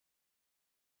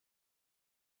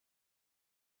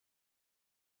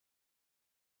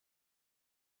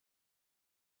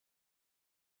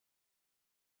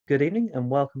Good evening and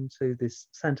welcome to this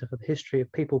Centre for the History of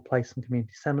People, Place and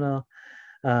Community seminar.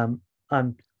 My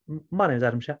name is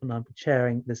Adam Chapman. I'm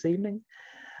chairing this evening.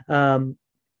 Very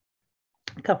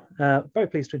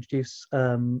pleased to introduce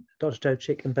Dr. Joe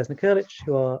Chick and Vesna Curlic,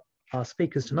 who are our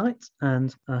speakers tonight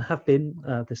and have been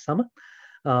this summer.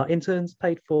 Interns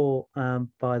paid for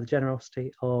by the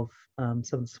generosity of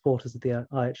some of the supporters of the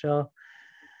IHR.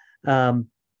 And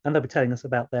they'll be telling us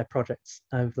about their projects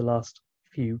over the last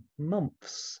few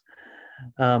months.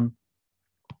 Bear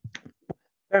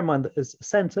in mind that as a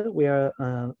centre, we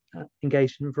are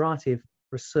engaged in a variety of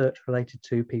research related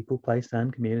to people, place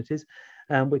and communities.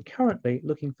 And we're currently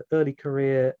looking for early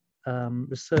career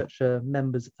researcher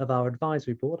members of our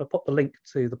advisory board. I'll pop the link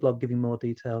to the blog giving more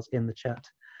details in the chat.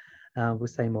 We'll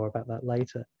say more about that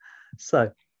later.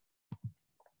 So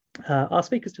our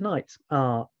speakers tonight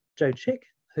are Joe Chick,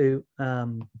 who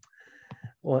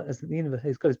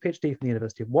he's got his PhD from the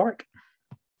University of Warwick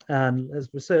and has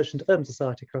researched into urban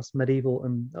society across medieval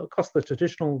and across the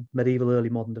traditional medieval early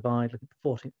modern divide, looking at the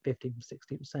 14th, 15th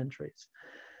and 16th centuries.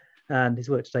 And his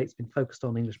work to date has been focused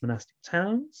on English monastic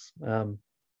towns,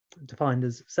 defined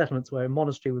as settlements where a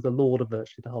monastery was the lord of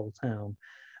virtually the whole town.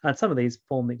 And some of these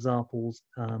form examples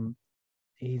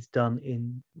he's done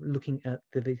in looking at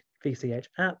the VCH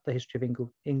app, the history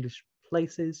of English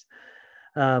places,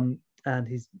 and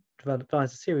he's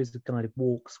devised a series of guided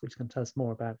walks, which can tell us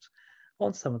more about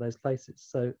on some of those places.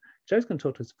 So Joe's going to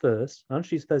talk to us first. I'll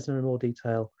introduce Vesna in more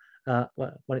detail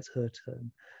when it's her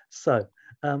turn. So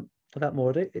without more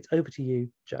ado, it's over to you,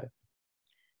 Joe.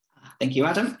 Thank you,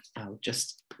 Adam. I'll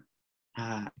just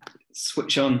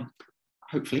switch on,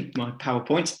 hopefully, my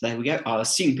PowerPoint. There we go. I'll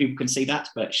assume people can see that,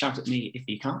 but shout at me if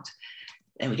you can't.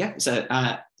 There we go. So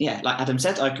yeah, like Adam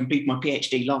said, I completed my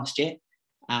PhD last year,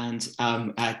 and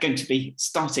I'm going to be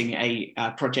starting a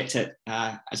project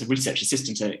as a research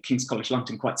assistant at King's College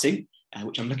London quite soon,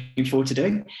 which I'm looking forward to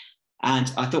doing.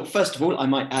 And I thought, first of all, I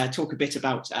might talk a bit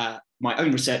about my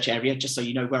own research area, just so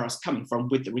you know where I was coming from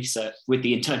with the research, with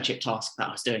the internship task that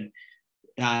I was doing.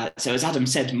 So as Adam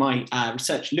said, my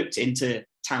research looked into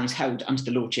towns held under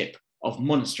the lordship of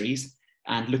monasteries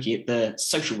and looking at the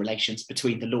social relations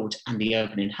between the lord and the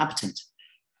urban inhabitant.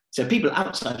 So people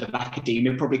outside of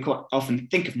academia probably quite often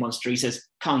think of monasteries as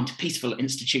kind, peaceful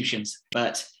institutions,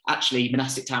 but actually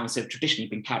monastic towns have traditionally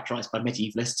been characterised by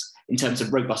medievalists in terms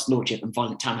of robust lordship and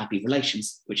violent town-abbey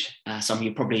relations, which some of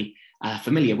you are probably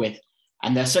familiar with.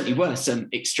 And there certainly were some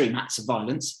extreme acts of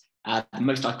violence. The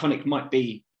most iconic might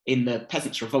be in the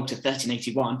Peasants' Revolt of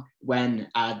 1381, when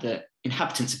the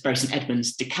inhabitants of Bury St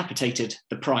Edmunds decapitated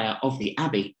the prior of the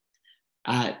abbey.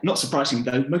 Not surprisingly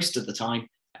though, most of the time,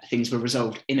 things were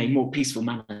resolved in a more peaceful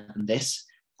manner than this.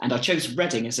 And I chose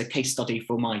Reading as a case study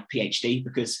for my PhD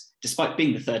because despite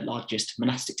being the third largest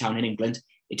monastic town in England,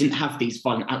 it didn't have these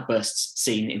violent outbursts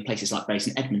seen in places like Bury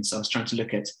St Edmunds. So I was trying to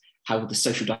look at how the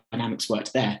social dynamics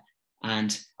worked there.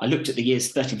 And I looked at the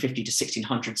years 1350 to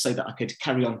 1600 so that I could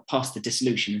carry on past the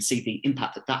Dissolution and see the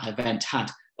impact that that event had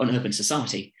on urban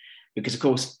society. Because of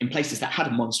course, in places that had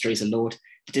a monastery as a lord,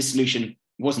 the Dissolution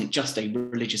wasn't just a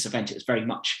religious event, it was very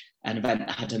much an event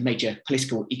that had a major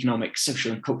political, economic,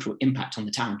 social and cultural impact on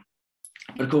the town.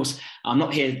 But of course, I'm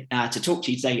not here to talk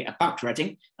to you today about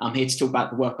Reading. I'm here to talk about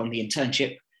the work on the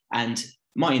internship. And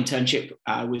my internship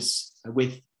was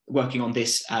with working on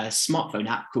this smartphone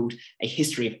app called A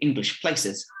History of English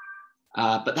Places.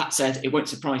 But that said, it won't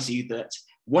surprise you that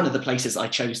one of the places I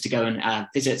chose to go and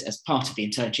visit as part of the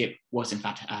internship was in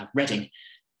fact Reading.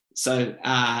 So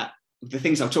the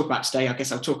things I'll talk about today, I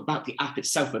guess I'll talk about the app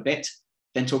itself a bit,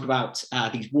 then talk about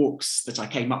these walks that I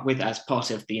came up with as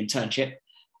part of the internship,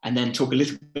 and then talk a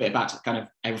little bit about kind of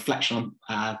a reflection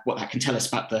on what that can tell us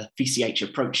about the VCH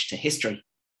approach to history,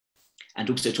 and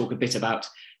also talk a bit about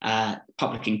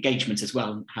public engagement as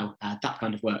well, and how that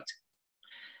kind of worked.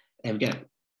 There we go.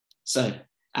 So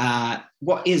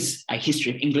what is a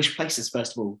history of English places,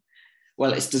 first of all?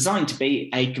 Well, it's designed to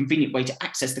be a convenient way to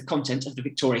access the content of the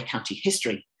Victoria County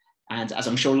history. And as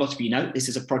I'm sure a lot of you know, this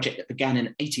is a project that began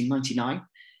in 1899.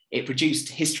 It produced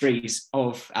histories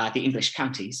of the English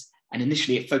counties, and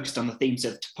initially it focused on the themes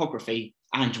of topography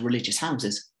and religious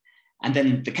houses. And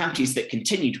then the counties that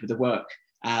continued with the work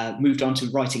moved on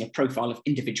to writing a profile of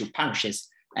individual parishes,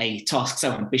 a task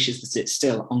so ambitious that it's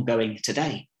still ongoing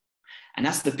today. And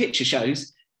as the picture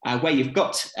shows, where you've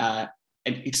got an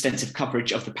extensive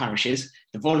coverage of the parishes,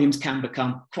 the volumes can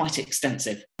become quite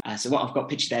extensive. So what I've got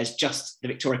pictured there is just the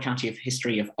Victoria County of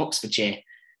History of Oxfordshire.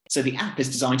 So the app is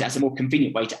designed as a more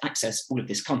convenient way to access all of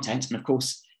this content. And of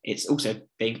course, it's also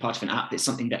being part of an app, it's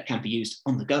something that can be used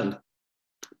on the go.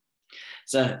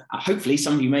 So hopefully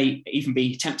some of you may even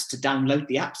be tempted to download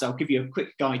the app. So I'll give you a quick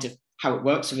guide of how it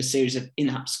works with a series of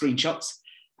in-app screenshots.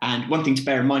 And one thing to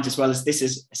bear in mind as well is this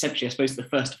is essentially, I suppose, the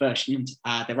first version.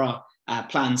 And there are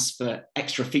plans for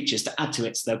extra features to add to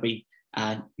it. So there'll be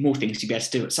more things you'll be able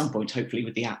to do at some point, hopefully,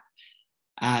 with the app.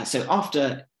 So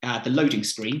after the loading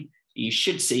screen, you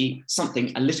should see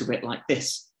something a little bit like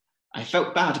this. I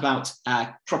felt bad about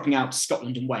cropping out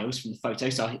Scotland and Wales from the photo,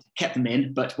 so I kept them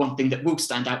in. But one thing that will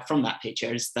stand out from that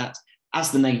picture is that,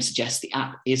 as the name suggests, the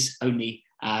app is only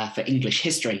for English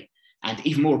history. And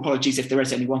even more apologies if there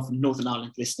is anyone from Northern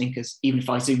Ireland listening, because even if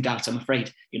I zoomed out, I'm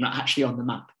afraid you're not actually on the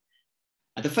map.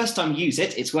 The first time you use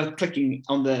it, it's worth clicking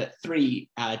on the three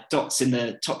dots in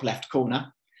the top left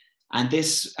corner. And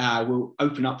this will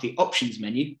open up the options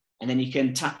menu. And then you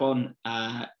can tap on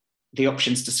the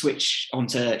options to switch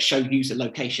onto show user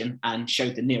location and show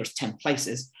the nearest 10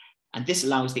 places. And this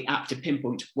allows the app to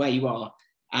pinpoint where you are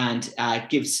and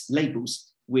gives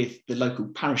labels with the local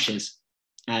parishes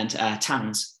and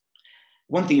towns.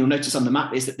 One thing you'll notice on the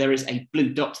map is that there is a blue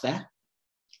dot there.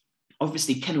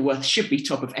 Obviously, Kenilworth should be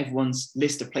top of everyone's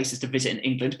list of places to visit in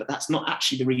England, but that's not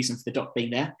actually the reason for the dot being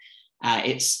there.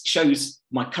 It shows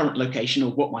my current location,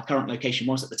 or what my current location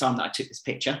was at the time that I took this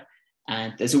picture.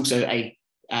 And there's also a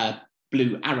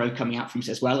blue arrow coming out from it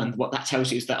as well. And what that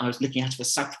tells you is that I was looking out of a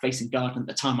south-facing garden at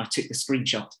the time I took the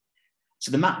screenshot.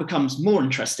 So the map becomes more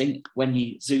interesting when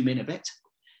you zoom in a bit.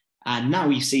 And now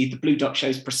you see the blue dot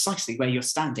shows precisely where you're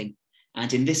standing.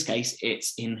 And in this case,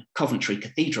 it's in Coventry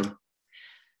Cathedral.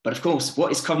 But of course, what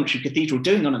is Coventry Cathedral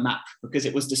doing on a map? Because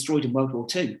it was destroyed in World War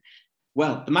II.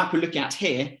 Well, the map we're looking at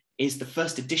here is the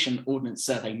first edition Ordnance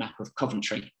Survey map of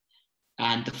Coventry.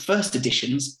 And the first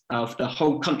editions of the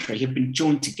whole country have been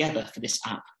joined together for this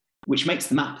app, which makes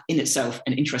the map in itself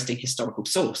an interesting historical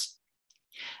source.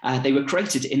 They were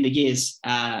created in the years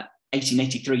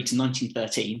 1883 to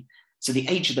 1913. So the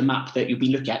age of the map that you'll be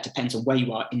looking at depends on where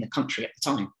you are in the country at the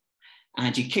time.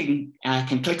 And you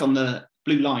can click on the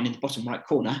blue line in the bottom right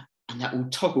corner, and that will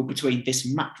toggle between this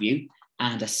map view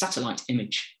and a satellite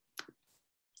image.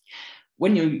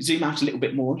 When you zoom out a little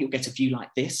bit more, you'll get a view like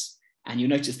this, and you'll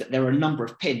notice that there are a number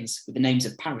of pins with the names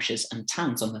of parishes and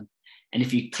towns on them. And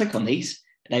if you click on these,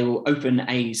 they will open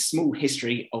a small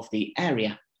history of the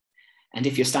area. And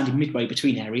if you're standing midway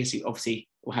between areas, you obviously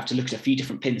will have to look at a few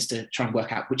different pins to try and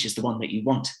work out which is the one that you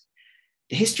want.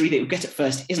 The history that you'll get at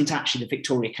first isn't actually the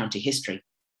Victoria County history.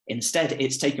 Instead,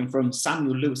 it's taken from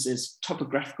Samuel Lewis's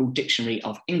Topographical Dictionary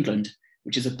of England,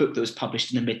 which is a book that was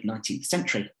published in the mid-19th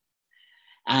century.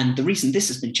 And the reason this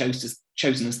has been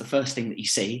chosen as the first thing that you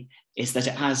see is that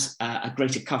it has a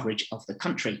greater coverage of the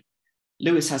country.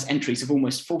 Lewis has entries of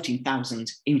almost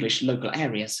 14,000 English local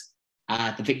areas.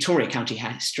 The Victoria County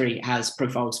history has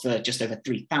profiles for just over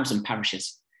 3,000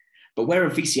 parishes. But where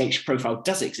a VCH profile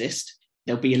does exist,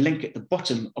 there'll be a link at the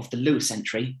bottom of the Lewis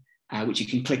entry, which you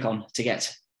can click on to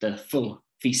get the full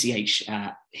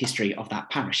VCH history of that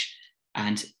parish.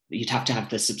 And you'd have to have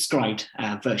the subscribed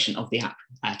version of the app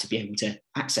to be able to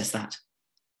access that.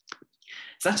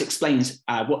 So that explains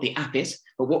what the app is,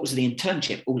 but what was the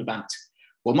internship all about?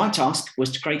 Well, my task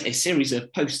was to create a series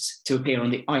of posts to appear on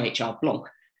the IHR blog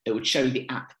that would show the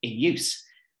app in use.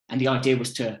 And the idea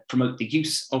was to promote the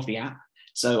use of the app.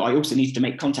 So I also needed to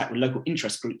make contact with local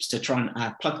interest groups to try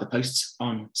and plug the posts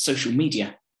on social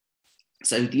media.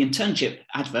 So the internship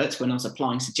adverts, when I was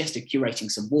applying, suggested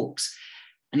curating some walks.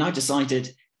 And I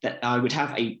decided that I would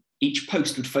have each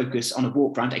post would focus on a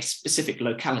walk around a specific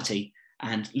locality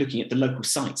and looking at the local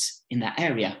sites in that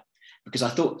area, because I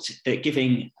thought that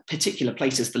giving particular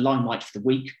places the limelight for the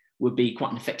week would be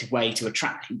quite an effective way to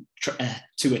attract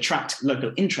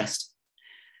local interest.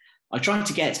 I tried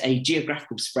to get a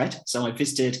geographical spread, so I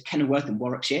visited Kenilworth in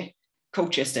Warwickshire,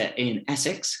 Colchester in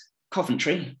Essex,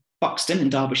 Coventry, Buxton in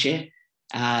Derbyshire,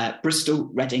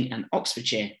 Bristol, Reading and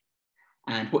Oxfordshire.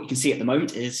 And what you can see at the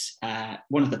moment is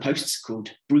one of the posts called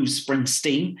Bruce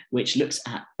Springsteen, which looks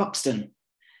at Buxton.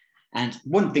 And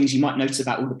one of the things you might notice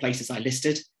about all the places I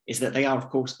listed is that they are, of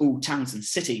course, all towns and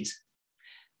cities.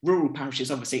 Rural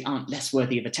parishes obviously aren't less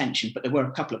worthy of attention, but there were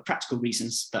a couple of practical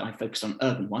reasons that I focused on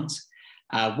urban ones.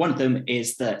 One of them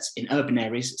is that in urban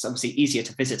areas, it's obviously easier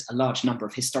to visit a large number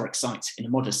of historic sites in a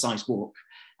modest-sized walk.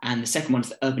 And the second one is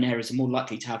that urban areas are more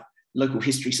likely to have local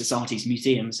history societies,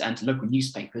 museums, and local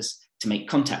newspapers to make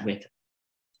contact with.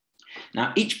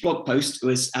 Now, each blog post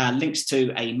was linked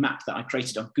to a map that I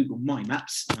created on Google My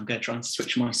Maps. I'm going to try and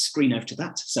switch my screen over to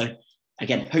that. So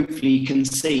again, hopefully you can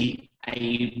see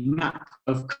a map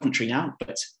of Coventry now,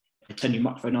 but turn your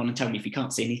microphone on and tell me if you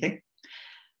can't see anything.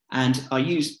 And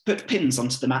I put pins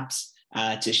onto the maps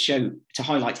to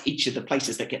highlight each of the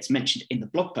places that gets mentioned in the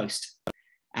blog post.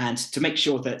 And to make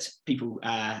sure that people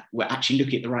were actually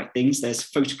looking at the right things, there's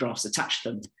photographs attached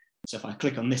to them. So if I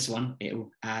click on this one, it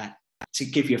will to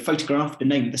give you a photograph, the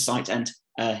name of the site, and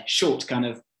a short kind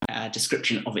of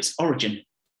description of its origin.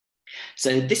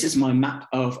 So this is my map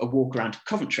of a walk around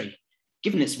Coventry.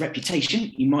 Given its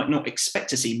reputation, you might not expect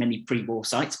to see many pre-war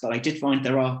sites, but I did find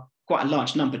there are quite a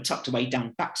large number tucked away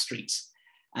down back streets.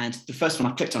 And the first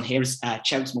one I clicked on here is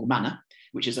Chelmsford Manor,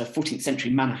 which is a 14th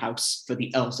century manor house for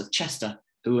the Earls of Chester,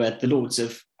 who were the lords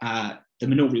of the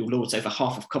manorial lords over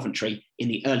half of Coventry in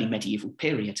the early medieval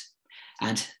period.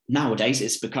 And nowadays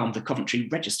it's become the Coventry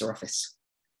Register Office.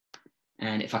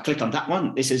 And if I click on that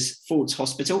one, this is Ford's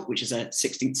Hospital, which is a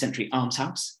 16th century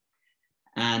almshouse.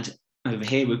 And over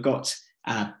here we've got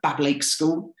Bablake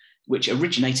School, which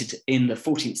originated in the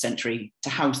 14th century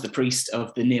to house the priest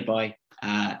of the nearby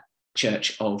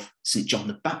church of St. John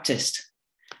the Baptist.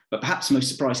 But perhaps most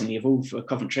surprisingly of all for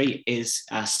Coventry is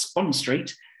Spon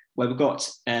Street, where we've got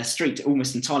a street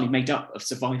almost entirely made up of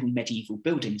surviving medieval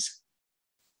buildings.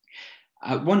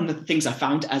 One of the things I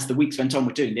found as the weeks went on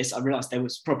with doing this, I realised there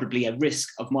was probably a risk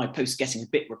of my posts getting a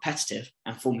bit repetitive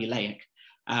and formulaic.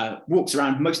 Walks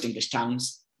around most English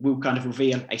towns will kind of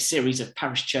reveal a series of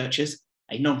parish churches,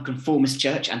 a nonconformist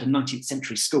church, and a 19th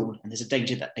century school, and there's a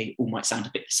danger that they all might sound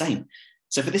a bit the same.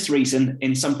 So for this reason,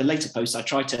 in some of the later posts, I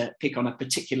try to pick on a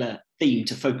particular theme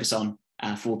to focus on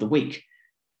for the week.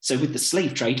 So with the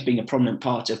slave trade being a prominent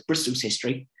part of Bristol's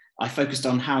history, I focused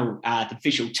on how the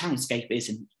visual townscape is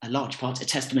in a large part a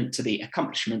testament to the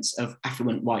accomplishments of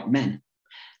affluent white men.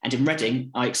 And in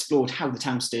Reading, I explored how the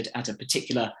town stood at a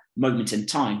particular moment in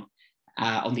time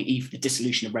on the eve of the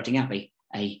dissolution of Reading Abbey,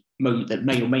 a moment that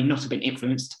may or may not have been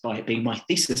influenced by it being my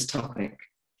thesis topic.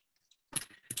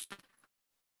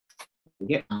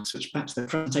 I'll switch back to the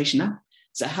presentation now.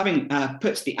 So having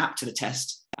put the app to the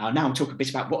test, I'll now talk a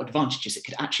bit about what advantages it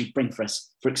could actually bring for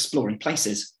us for exploring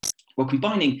places. Well,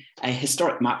 combining a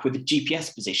historic map with a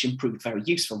GPS position proved very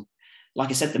useful. Like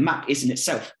I said, the map is in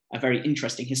itself a very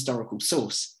interesting historical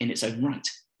source in its own right.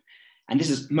 And this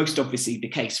is most obviously the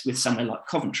case with somewhere like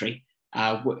Coventry,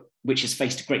 which has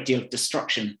faced a great deal of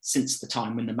destruction since the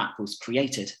time when the map was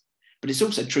created. But it's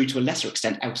also true to a lesser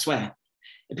extent elsewhere.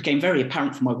 It became very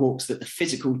apparent from my walks that the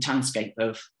physical townscape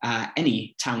of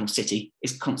any town or city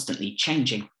is constantly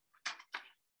changing.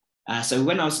 So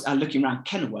when I was looking around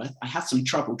Kenilworth, I had some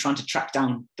trouble trying to track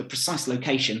down the precise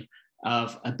location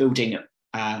of a building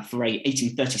for a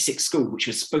 1836 school, which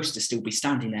was supposed to still be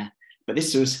standing there. But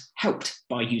this was helped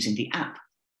by using the app.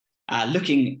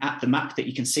 Looking at the map that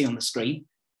you can see on the screen,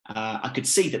 I could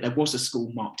see that there was a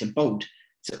school marked in bold.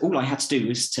 So all I had to do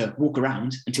was to walk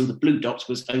around until the blue dot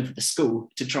was over the school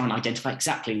to try and identify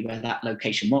exactly where that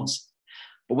location was.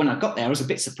 But when I got there, I was a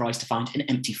bit surprised to find an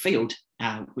empty field,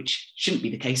 which shouldn't be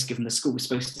the case given the school was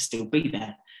supposed to still be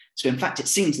there. So in fact, it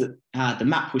seems that the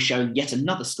map was showing yet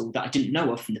another school that I didn't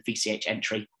know of from the VCH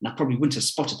entry, and I probably wouldn't have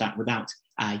spotted that without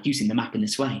using the map in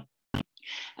this way.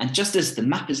 And just as the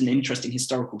map is an interesting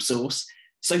historical source,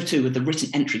 so too are the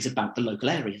written entries about the local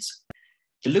areas.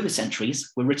 The Lewis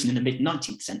entries were written in the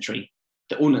mid-19th century,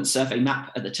 the Ordnance Survey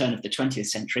map at the turn of the 20th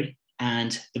century,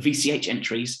 and the VCH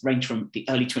entries range from the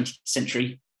early 20th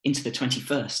century into the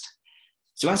 21st.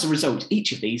 So as a result,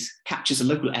 each of these captures a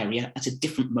local area at a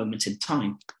different moment in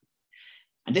time.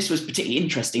 And this was particularly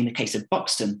interesting in the case of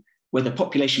Buxton, where the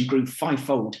population grew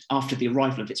fivefold after the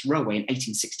arrival of its railway in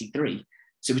 1863.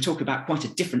 So we talk about quite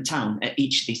a different town at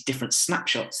each of these different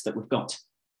snapshots that we've got.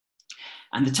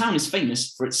 And the town is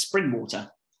famous for its spring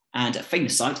water, and a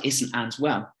famous site is St Anne's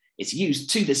Well. It's used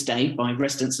to this day by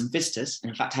residents and visitors, and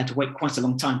in fact I had to wait quite a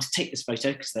long time to take this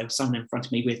photo because there was someone in front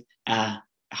of me with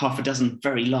half a dozen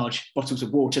very large bottles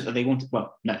of water that they wanted,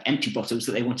 well, no, empty bottles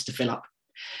that they wanted to fill up.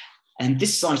 And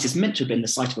this site is meant to have been the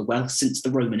site of a well since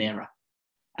the Roman era.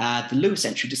 The Lewis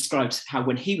entry describes how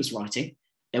when he was writing,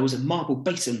 there was a marble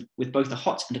basin with both a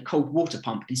hot and a cold water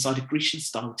pump inside a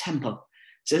Grecian-style temple.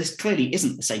 So this clearly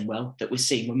isn't the same well that we're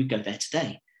seeing when we go there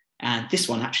today. And this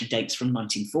one actually dates from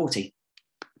 1940.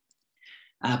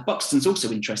 Buxton's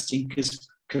also interesting because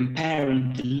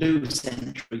comparing the Lewis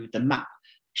entry with the map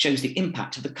shows the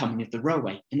impact of the coming of the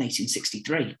railway in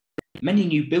 1863. Many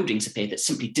new buildings appeared that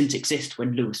simply didn't exist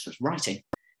when Lewis was writing.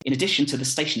 In addition to the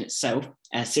station itself,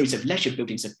 a series of leisure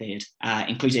buildings appeared,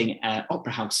 including an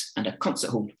opera house and a concert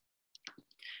hall.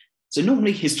 So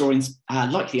normally historians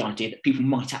like the idea that people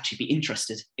might actually be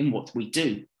interested in what we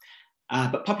do,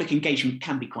 but public engagement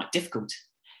can be quite difficult.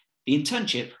 The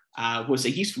internship was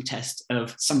a useful test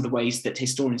of some of the ways that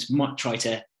historians might try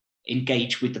to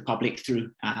engage with the public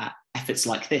through efforts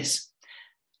like this.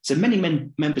 So many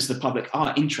members of the public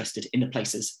are interested in the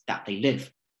places that they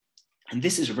live. And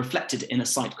this is reflected in a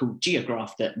site called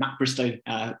Geograph that Matt Bristow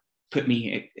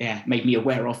made me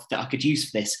aware of that I could use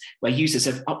for this, where users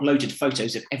have uploaded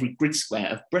photos of every grid square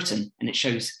of Britain, and it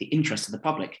shows the interest of the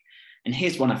public. And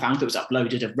here's one I found that was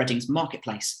uploaded of Reading's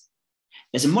marketplace.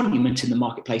 There's a monument in the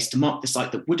marketplace to mark the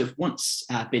site that would have once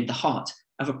been the heart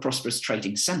of a prosperous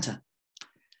trading centre.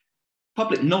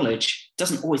 Public knowledge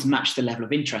doesn't always match the level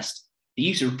of interest. The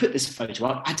user who put this photo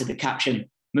up added the caption,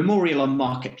 "Memorial on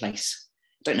Marketplace."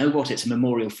 Don't know what it's a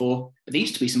memorial for, but there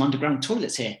used to be some underground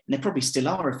toilets here, and there probably still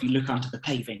are if you look under the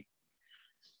paving.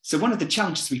 So one of the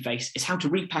challenges we face is how to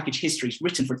repackage histories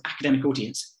written for an academic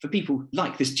audience for people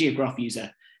like this Geograph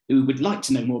user who would like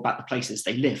to know more about the places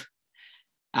they live.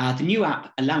 The new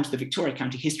app allows the Victoria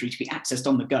County history to be accessed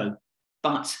on the go,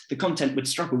 but the content would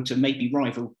struggle to maybe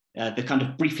rival the kind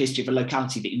of brief history of a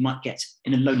locality that you might get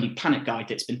in a Lonely Planet guide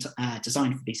that's been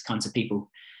designed for these kinds of people.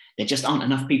 There just aren't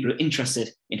enough people who are interested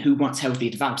in who once held the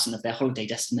advowson of their holiday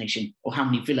destination or how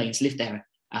many villains lived there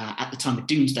at the time of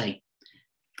Doomsday.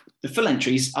 The full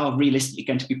entries are realistically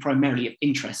going to be primarily of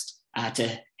interest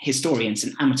to historians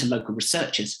and amateur local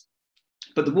researchers.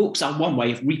 But the walks are one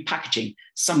way of repackaging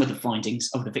some of the findings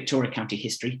of the Victoria County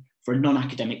history for a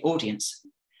non-academic audience.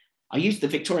 I used the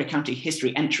Victoria County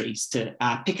history entries to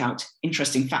pick out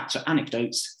interesting facts or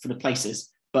anecdotes for the places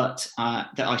that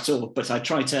I saw, but I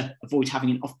tried to avoid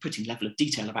having an off-putting level of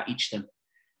detail about each of them.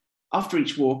 After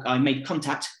each walk, I made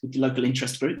contact with the local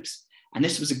interest groups, and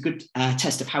this was a good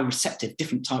test of how receptive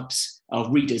different types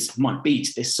of readers might be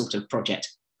to this sort of project.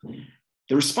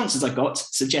 The responses I got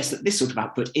suggest that this sort of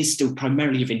output is still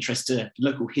primarily of interest to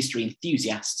local history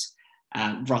enthusiasts,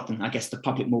 rather than, I guess, the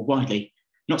public more widely.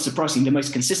 Not surprisingly, the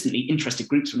most consistently interested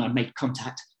groups when I made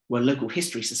contact were local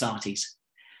history societies.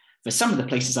 For some of the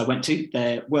places I went to,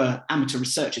 there were amateur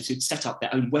researchers who'd set up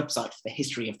their own website for the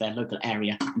history of their local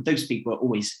area, and those people were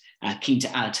always keen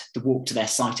to add the walk to their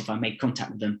site if I made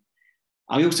contact with them.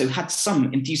 I also had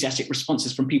some enthusiastic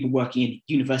responses from people working in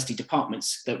university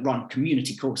departments that run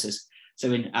community courses.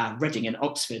 So in Reading and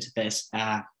Oxford, there's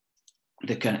the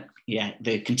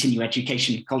Continuing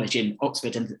Education College in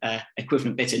Oxford and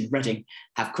equivalent bit in Reading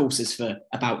have courses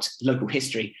about local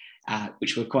history,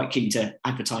 which were quite keen to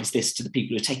advertise this to the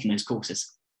people who are taking those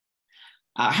courses.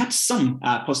 I had some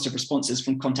positive responses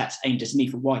from contacts aimed at an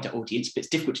even wider audience, but it's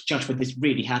difficult to judge whether this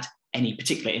really had any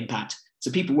particular impact. So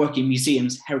people working in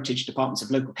museums, heritage departments of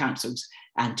local councils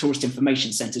and tourist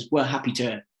information centres were happy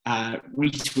to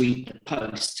retweet the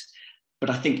post. But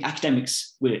I think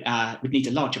academics would need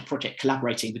a larger project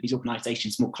collaborating with these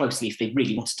organisations more closely if they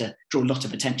really wanted to draw a lot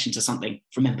of attention to something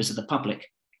from members of the public.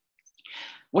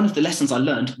 One of the lessons I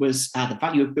learned was the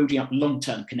value of building up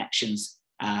long-term connections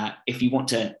if you want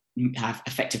to have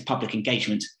effective public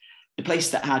engagement. The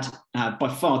place that had by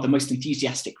far the most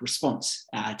enthusiastic response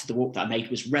to the walk that I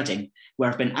made was Reading, where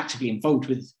I've been actively involved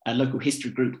with a local history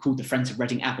group called the Friends of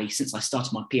Reading Abbey since I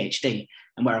started my PhD,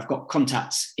 and where I've got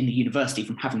contacts in the university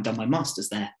from having done my master's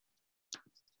there.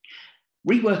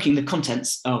 Reworking the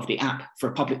contents of the app for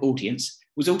a public audience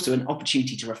was also an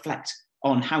opportunity to reflect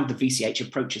on how the VCH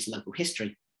approaches local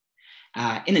history.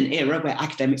 In an era where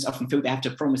academics often feel they have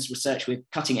to promise research with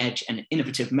cutting edge and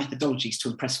innovative methodologies to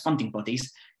impress funding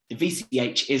bodies, the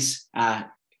VCH is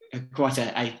quite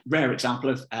a rare example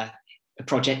of a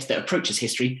project that approaches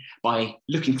history by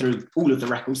looking through all of the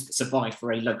records that survive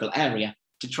for a local area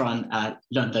to try and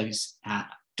learn those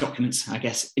documents, I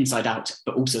guess, inside out,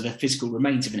 but also the physical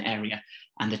remains of an area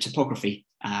and the topography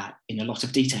in a lot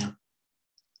of detail.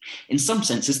 In some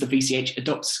senses, the VCH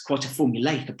adopts quite a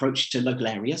formulaic approach to local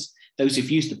areas. Those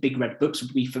who've used the big red books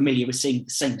would be familiar with seeing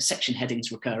the same section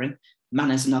headings recurring: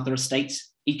 manners and other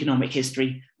estates, economic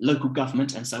history, local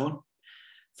government, and so on.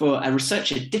 For a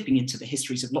researcher dipping into the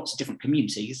histories of lots of different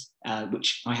communities,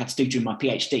 which I had to do during my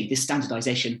PhD, this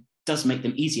standardization does make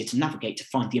them easier to navigate to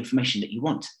find the information that you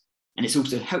want. And it's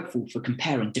also helpful for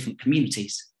comparing different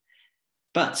communities.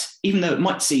 But even though it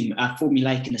might seem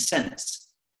formulaic in a sense,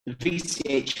 the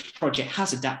VCH project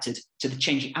has adapted to the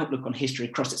changing outlook on history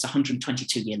across its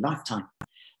 122-year lifetime.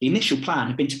 The initial plan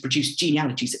had been to produce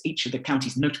genealogies of each of the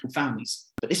county's notable families,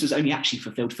 but this was only actually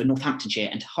fulfilled for Northamptonshire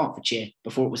and Hertfordshire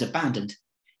before it was abandoned.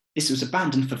 This was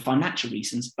abandoned for financial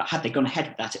reasons, but had they gone ahead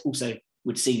with that, it also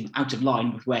would seem out of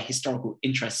line with where historical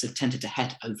interests have tended to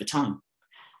head over time.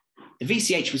 The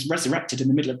VCH was resurrected in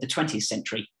the middle of the 20th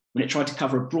century when it tried to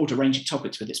cover a broader range of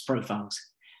topics with its profiles.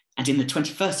 And in the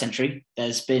 21st century,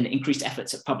 there's been increased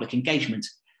efforts at public engagement.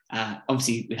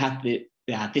 Obviously, we've had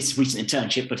this recent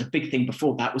internship, but a big thing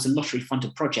before that was a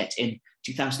lottery-funded project in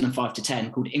 2005 to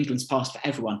 10 called England's Past for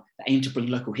Everyone that aimed to bring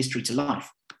local history to life.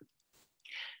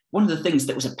 One of the things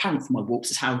that was apparent from my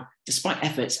walks is how, despite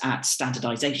efforts at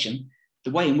standardization,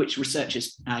 the way in which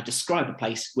researchers describe a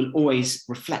place will always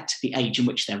reflect the age in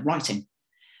which they're writing.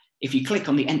 If you click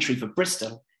on the entry for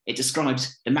Bristol, it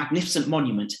describes the magnificent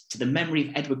monument to the memory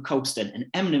of Edward Colston, an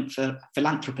eminent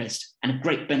philanthropist and a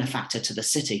great benefactor to the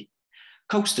city.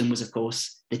 Colston was, of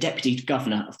course, the deputy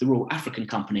governor of the Royal African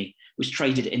Company, which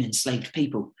traded in enslaved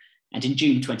people. And in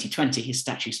June 2020, his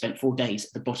statue spent 4 days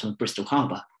at the bottom of Bristol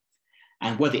Harbour.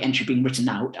 And were the entry being written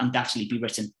now, it would undoubtedly be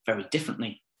written very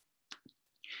differently.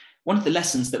 One of the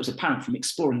lessons that was apparent from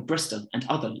exploring Bristol and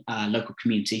other local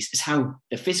communities is how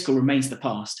the physical remains of the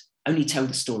past only tell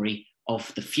the story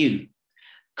of the few.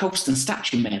 Colston's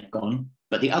statue may have gone,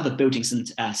 but the other buildings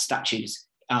and statues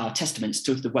are testaments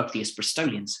to the wealthiest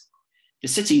Bristolians. The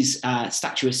city's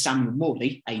statue of Samuel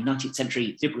Morley, a 19th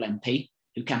century Liberal MP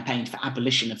who campaigned for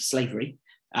abolition of slavery,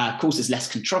 causes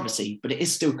less controversy, but it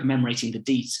is still commemorating the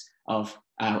deeds of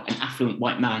an affluent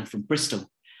white man from Bristol.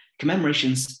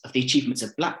 Commemorations of the achievements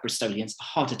of Black Bristolians are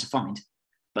harder to find,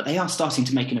 but they are starting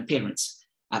to make an appearance.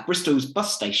 At Bristol's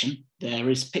bus station, there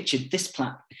is pictured this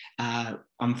plaque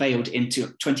unveiled in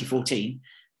 2014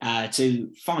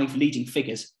 to 5 leading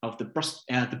figures of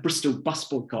the Bristol bus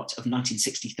boycott of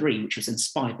 1963, which was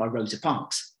inspired by Rosa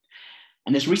Parks.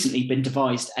 And there's recently been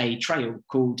devised a trail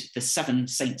called the Seven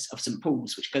Saints of St.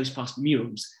 Paul's, which goes past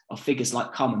murals of figures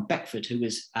like Carmen Beckford, who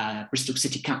was Bristol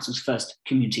City Council's first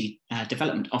community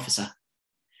development officer.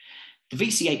 The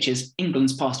VCH's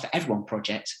England's Past for Everyone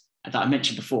project that I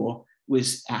mentioned before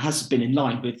has been in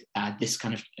line with this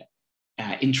kind of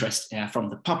interest from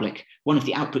the public. One of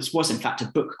the outputs was in fact a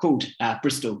book called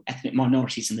Bristol Ethnic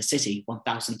Minorities in the City,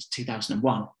 1000 to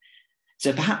 2001.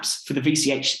 So perhaps for the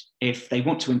VCH, if they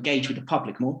want to engage with the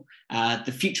public more,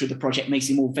 the future of the project may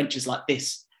see more ventures like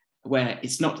this, where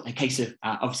it's not a case of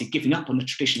obviously giving up on the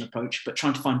traditional approach, but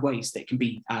trying to find ways that can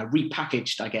be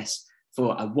repackaged, I guess,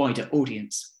 for a wider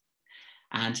audience.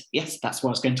 And yes, that's what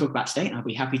I was going to talk about today, and I'll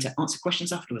be happy to answer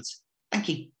questions afterwards. Thank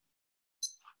you.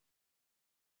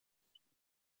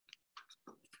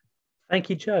 Thank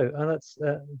you, Joe. That's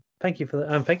thank you for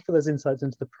that, and thank you for those insights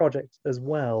into the project as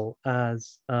well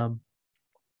as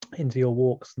into your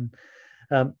walks.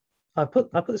 And I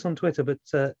put this on Twitter, but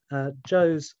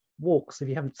Joe's walks, if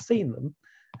you haven't seen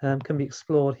them, can be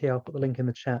explored here. I'll put the link in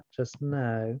the chat just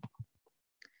now.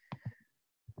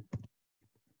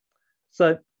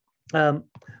 So the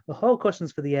whole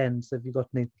questions for the end, so if you've got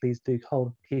any, please do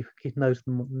keep note of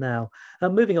them now.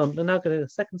 Moving on, we're now going to a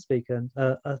second speaker,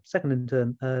 a second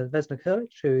intern, Vesna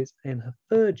Curlic, who is in her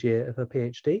 3rd year of her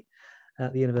PhD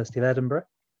at the University of Edinburgh,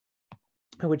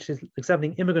 which is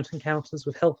examining immigrant encounters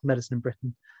with health and medicine in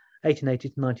Britain, 1880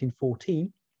 to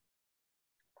 1914.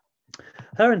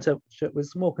 Her internship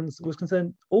was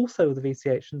concerned also with the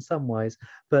VCH in some ways,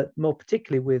 but more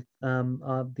particularly with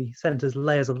the Centre's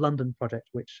Layers of London project,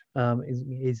 which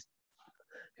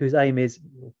whose aim is,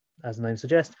 as the name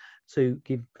suggests, to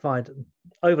provide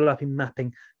overlapping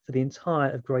mapping for the entire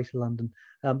of Greater London,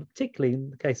 particularly in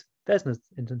the case of Vesna's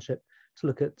internship, to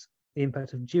look at the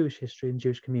impact of Jewish history and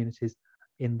Jewish communities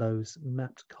in those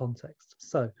mapped contexts.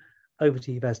 So over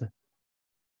to you, Vesna.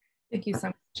 Thank you so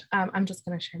much. I'm just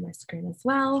going to share my screen as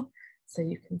well, so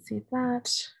you can see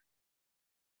that.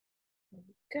 There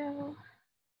we go.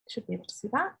 Should be able to see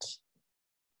that.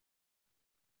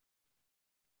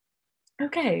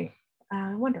 Okay,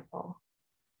 wonderful.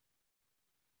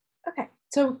 Okay,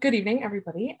 so good evening,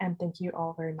 everybody, and thank you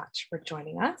all very much for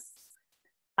joining us.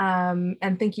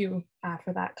 And thank you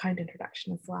for that kind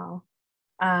introduction as well.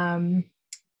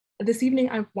 This evening,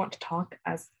 I want to talk,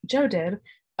 as Joe did,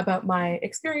 about my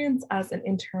experience as an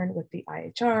intern with the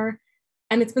IHR.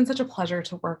 And it's been such a pleasure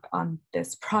to work on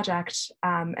this project.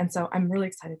 And so I'm really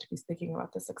excited to be speaking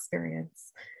about this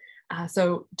experience.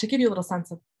 So to give you a little sense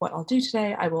of what I'll do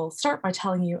today, I will start by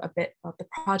telling you a bit about the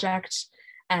project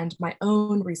and my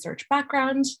own research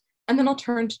background. And then I'll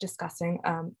turn to discussing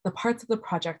the parts of the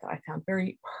project that I found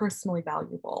very personally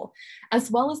valuable, as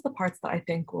well as the parts that I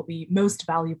think will be most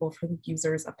valuable for the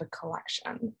users of the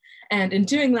collection. And in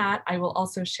doing that, I will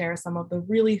also share some of the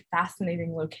really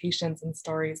fascinating locations and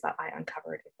stories that I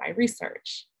uncovered in my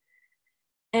research.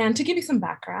 And to give you some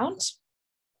background,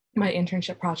 my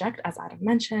internship project, as Adam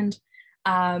mentioned,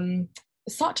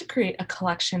 sought to create a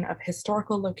collection of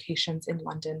historical locations in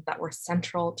London that were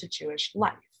central to Jewish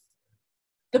life.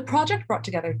 The project brought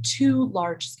together 2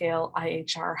 large-scale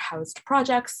IHR-housed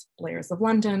projects, Layers of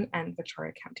London and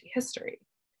Victoria County History.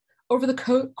 Over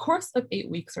the course of 8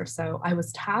 weeks or so, I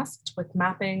was tasked with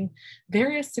mapping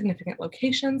various significant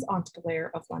locations onto the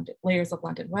Layers of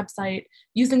London website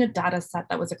using a data set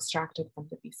that was extracted from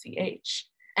the VCH.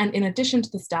 And in addition to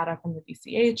this data from the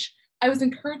VCH, I was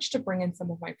encouraged to bring in some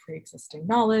of my pre-existing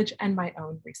knowledge and my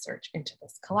own research into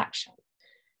this collection.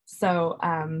 So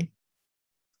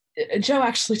Joe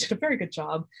actually did a very good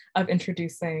job of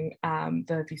introducing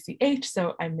the VCH,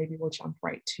 so I maybe will jump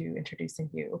right to introducing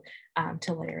you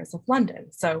to Layers of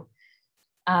London. So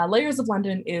Layers of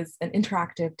London is an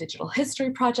interactive digital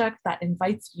history project that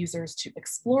invites users to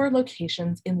explore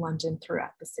locations in London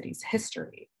throughout the city's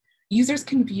history. Users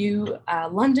can view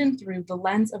London through the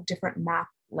lens of different map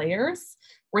layers,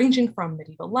 ranging from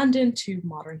medieval London to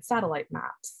modern satellite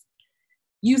maps.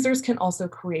 Users can also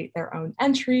create their own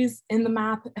entries in the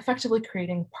map, effectively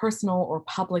creating personal or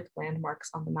public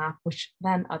landmarks on the map, which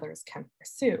then others can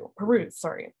peruse.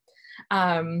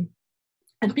 And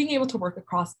being able to work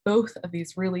across both of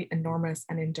these really enormous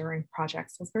and enduring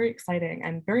projects was very exciting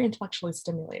and very intellectually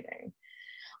stimulating.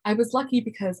 I was lucky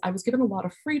because I was given a lot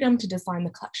of freedom to design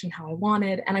the collection how I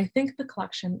wanted, and I think the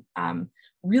collection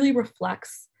really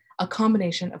reflects a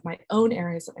combination of my own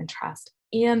areas of interest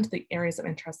and the areas of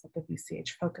interest that the VCH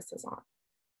focuses on.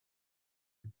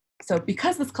 So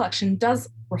because this collection does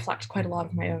reflect quite a lot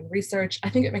of my own research, I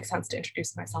think it makes sense to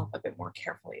introduce myself a bit more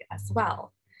carefully as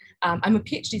well. I'm a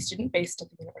PhD student based at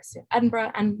the University of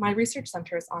Edinburgh, and my research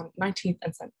centers on 19th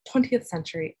and 20th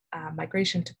century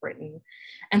migration to Britain,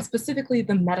 and specifically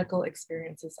the medical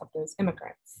experiences of those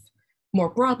immigrants. More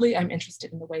broadly, I'm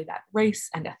interested in the way that race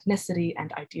and ethnicity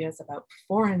and ideas about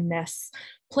foreignness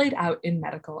played out in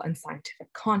medical and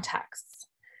scientific contexts.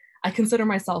 I consider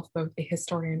myself both a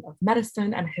historian of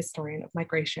medicine and a historian of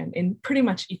migration in pretty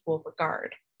much equal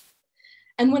regard.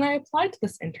 And when I applied to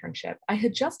this internship, I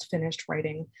had just finished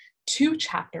writing 2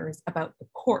 chapters about the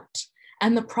port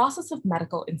and the process of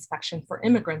medical inspection for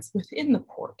immigrants within the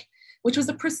port, which was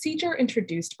a procedure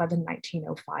introduced by the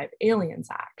 1905 Aliens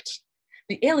Act.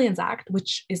 The Aliens Act,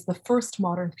 which is the first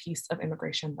modern piece of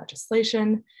immigration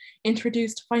legislation,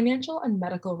 introduced financial and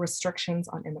medical restrictions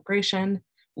on immigration,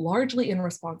 largely in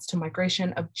response to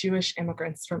migration of Jewish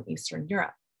immigrants from Eastern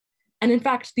Europe. And in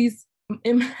fact, these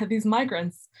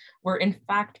migrants were in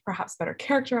fact perhaps better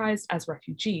characterized as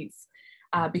refugees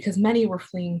because many were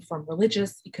fleeing from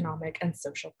religious, economic, and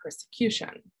social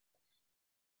persecution.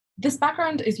 This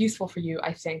background is useful for you,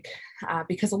 I think,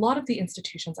 because a lot of the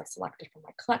institutions I selected for my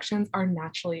collections are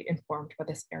naturally informed by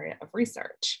this area of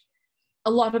research.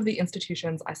 A lot of the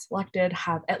institutions I selected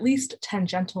have at least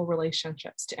tangential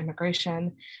relationships to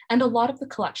immigration, and a lot of the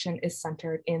collection is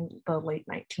centered in the late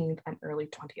 19th and early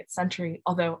 20th century,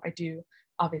 although I do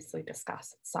obviously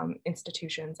discuss some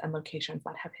institutions and locations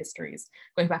that have histories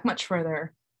going back much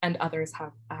further, and others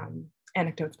have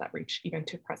anecdotes that reach even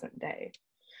to present day.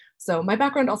 So my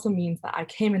background also means that I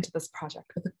came into this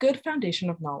project with a good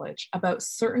foundation of knowledge about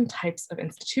certain types of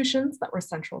institutions that were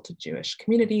central to Jewish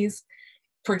communities.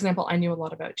 For example, I knew a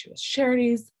lot about Jewish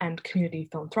charities and community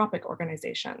philanthropic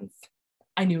organizations.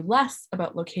 I knew less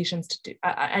about locations to do,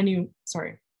 I knew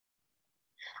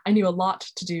a lot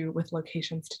to do with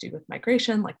locations to do with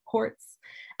migration, like ports,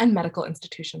 and medical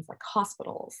institutions like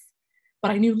hospitals. But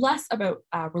I knew less about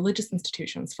religious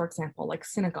institutions, for example, like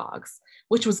synagogues,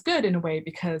 which was good in a way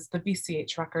because the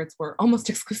VCH records were almost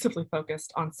exclusively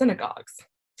focused on synagogues.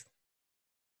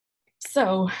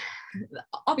 So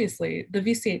obviously, the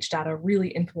VCH data really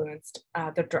influenced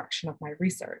the direction of my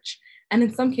research, and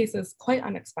in some cases, quite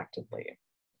unexpectedly.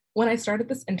 When I started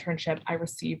this internship, I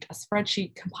received a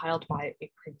spreadsheet compiled by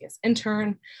a previous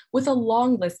intern with a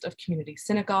long list of community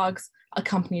synagogues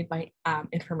accompanied by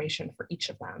information for each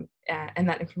of them. And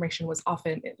that information was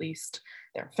often at least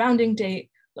their founding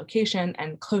date, location,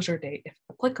 and closure date if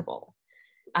applicable.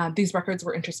 These records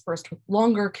were interspersed with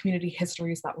longer community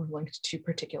histories that were linked to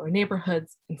particular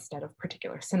neighborhoods instead of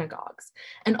particular synagogues.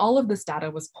 And all of this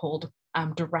data was pulled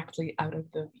directly out of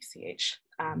the VCH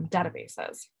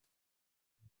databases.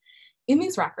 In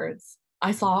these records,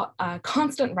 I saw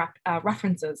constant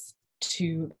references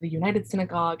to the United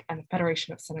Synagogue and the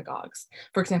Federation of Synagogues,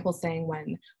 for example, saying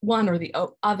when one or the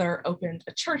other opened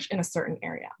a church in a certain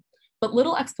area, but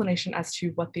little explanation as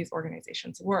to what these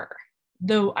organizations were.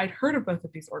 Though I'd heard of both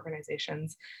of these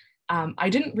organizations, I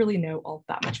didn't really know all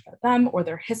that much about them or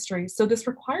their history, so this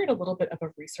required a little bit of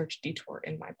a research detour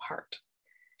in my part.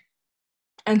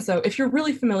 And so if you're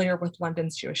really familiar with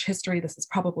London's Jewish history, this is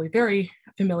probably very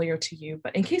familiar to you,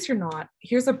 but in case you're not,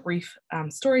 here's a brief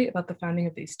story about the founding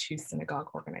of these 2 synagogue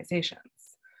organizations.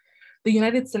 The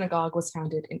United Synagogue was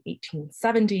founded in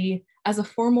 1870 as a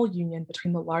formal union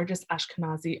between the largest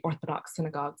Ashkenazi Orthodox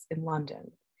synagogues in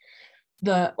London.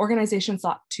 The organization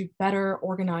sought to better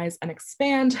organize and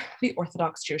expand the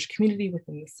Orthodox Jewish community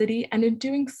within the city, and in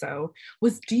doing so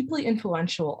was deeply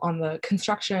influential on the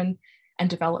construction and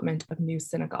development of new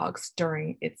synagogues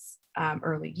during its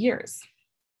early years.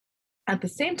 At the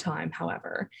same time,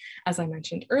 however, as I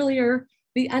mentioned earlier,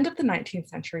 the end of the 19th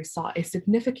century saw a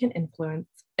significant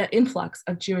influx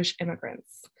of Jewish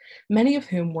immigrants, many of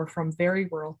whom were from very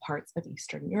rural parts of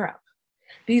Eastern Europe.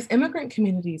 These immigrant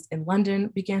communities in London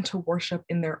began to worship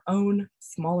in their own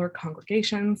smaller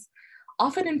congregations,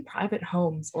 often in private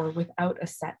homes or without a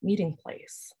set meeting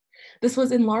place. This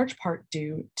was in large part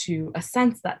due to a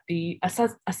sense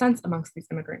amongst these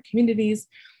immigrant communities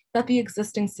that the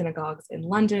existing synagogues in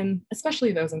London,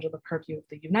 especially those under the purview of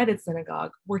the United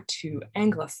Synagogue, were too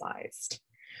anglicized.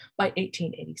 By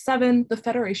 1887, the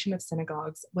Federation of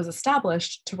Synagogues was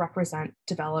established to represent,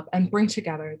 develop, and bring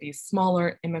together these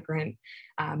smaller immigrant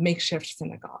makeshift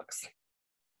synagogues.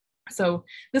 So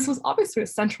this was obviously a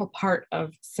central part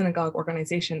of synagogue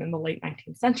organization in the late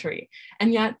 19th century,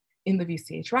 and yet in the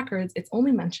VCH records, it's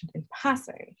only mentioned in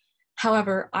passing.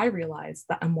 However, I realized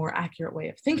that a more accurate way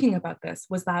of thinking about this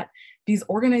was that these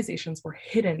organizations were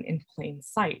hidden in plain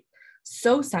sight,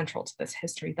 so central to this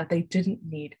history that they didn't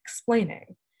need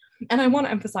explaining. And I want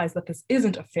to emphasize that this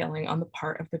isn't a failing on the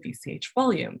part of the VCH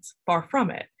volumes, far from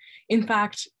it. In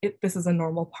fact, this is a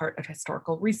normal part of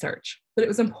historical research, but it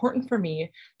was important for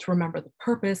me to remember the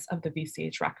purpose of the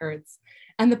VCH records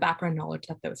and the background knowledge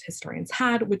that those historians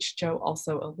had, which Joe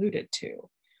also alluded to.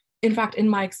 In fact, in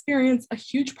my experience, a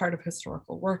huge part of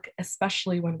historical work,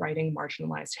 especially when writing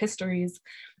marginalized histories,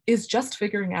 is just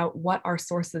figuring out what our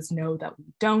sources know that we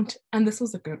don't, and this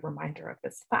was a good reminder of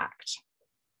this fact.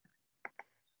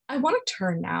 I want to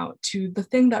turn now to the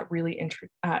thing that really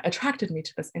attracted me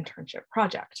to this internship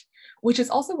project, which is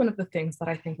also one of the things that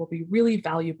I think will be really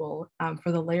valuable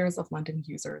for the layers of London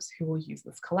users who will use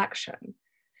this collection.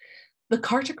 The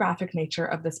cartographic nature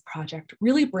of this project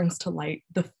really brings to light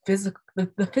the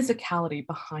physicality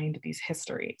behind these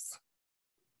histories.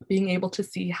 Being able to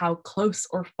see how close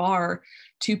or far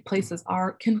two places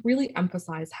are can really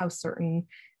emphasize how certain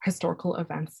historical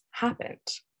events happened.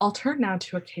 I'll turn now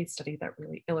to a case study that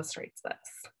really illustrates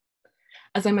this.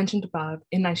 As I mentioned above,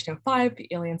 in 1905, the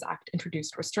Aliens Act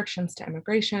introduced restrictions to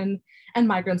immigration, and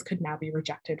migrants could now be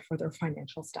rejected for their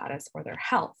financial status or their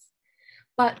health.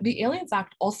 But the Aliens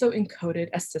Act also encoded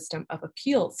a system of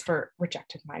appeals for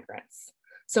rejected migrants.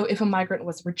 So if a migrant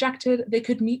was rejected, they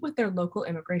could meet with their local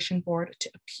immigration board to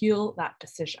appeal that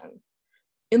decision.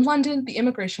 In London, the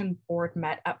immigration board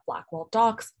met at Blackwall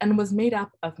Docks and was made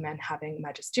up of men having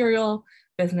magisterial,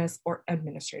 business, or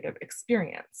administrative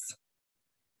experience.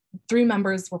 3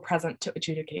 members were present to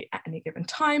adjudicate at any given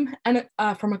time, and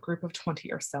from a group of 20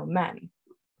 or so men.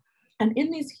 And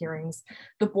in these hearings,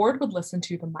 the board would listen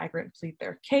to the migrant plead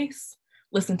their case,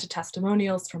 listen to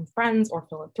testimonials from friends or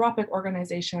philanthropic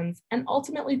organizations, and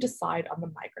ultimately decide on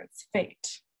the migrant's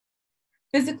fate.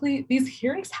 Physically, these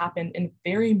hearings happened in a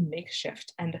very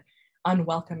makeshift and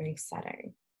unwelcoming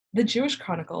setting. The Jewish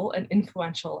Chronicle, an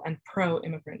influential and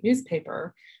pro-immigrant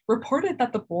newspaper, reported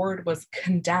that the board was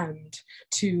condemned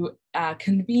to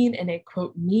convene in a,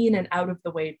 quote, mean and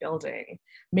out-of-the-way building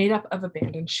made up of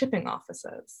abandoned shipping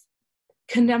offices.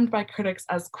 Condemned by critics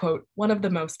as, quote, one of the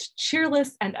most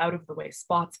cheerless and out-of-the-way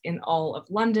spots in all of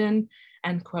London,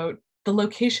 end quote, the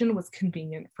location was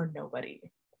convenient for nobody.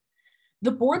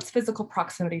 The board's physical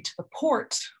proximity to the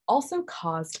port also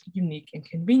caused unique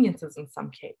inconveniences in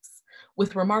some cases,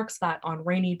 with remarks that on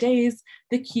rainy days,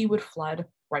 the quay would flood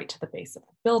right to the base of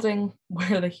the building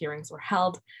where the hearings were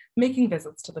held, making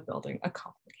visits to the building a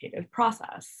complicated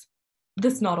process.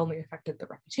 This not only affected the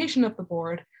reputation of the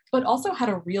board, but also had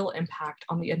a real impact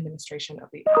on the administration of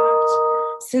the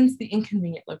act, since the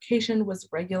inconvenient location was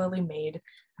regularly made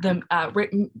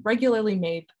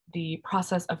the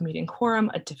process of meeting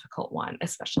quorum a difficult one,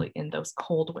 especially in those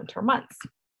cold winter months.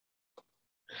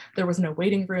 There was no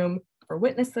waiting room for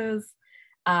witnesses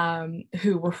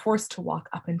who were forced to walk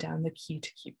up and down the quay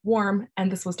to keep warm, and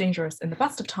this was dangerous in the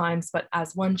best of times, but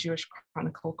as one Jewish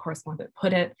Chronicle correspondent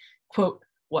put it, quote,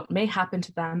 "What may happen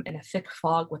to them in a thick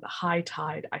fog with a high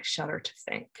tide, I shudder to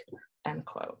think," end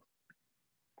quote.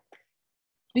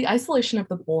 The isolation of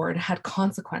the board had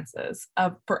consequences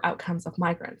for outcomes of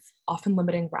migrants, often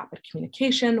limiting rapid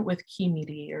communication with key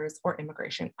mediators or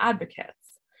immigration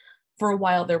advocates. For a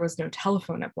while, there was no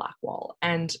telephone at Blackwall,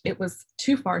 and it was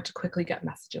too far to quickly get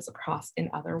messages across in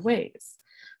other ways.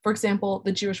 For example,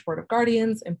 the Jewish Board of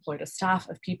Guardians employed a staff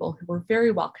of people who were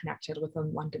very well connected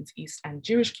within London's East End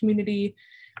Jewish community,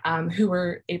 who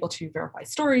were able to verify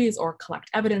stories or collect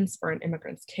evidence for an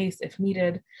immigrant's case if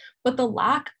needed. But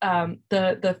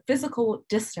the physical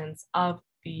distance of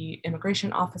the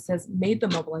immigration offices made the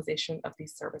mobilization of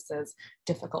these services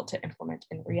difficult to implement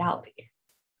in reality.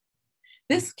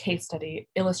 This case study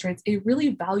illustrates a really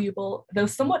valuable, though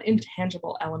somewhat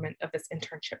intangible element of this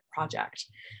internship project,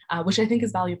 which I think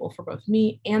is valuable for both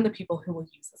me and the people who will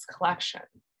use this collection.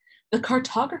 The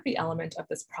cartography element of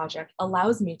this project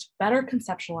allows me to better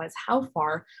conceptualize how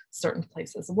far certain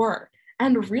places were,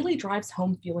 and really drives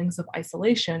home feelings of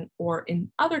isolation, or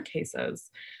in other cases,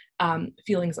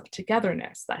 feelings of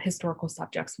togetherness that historical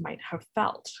subjects might have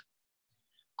felt.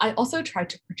 I also tried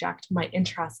to project my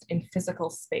interest in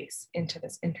physical space into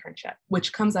this internship,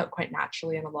 which comes out quite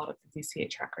naturally in a lot of the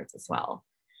VCH records as well.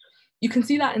 You can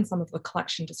see that in some of the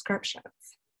collection descriptions.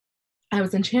 I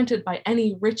was enchanted by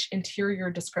any rich interior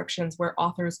descriptions where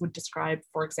authors would describe,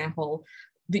 for example,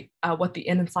 what the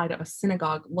inside of a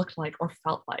synagogue looked like or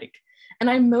felt like. And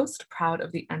I'm most proud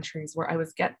of the entries where I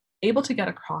was able to get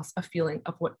across a feeling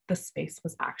of what the space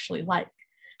was actually like,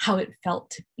 how it felt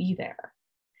to be there.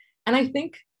 And I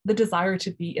think the desire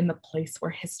to be in the place where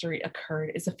history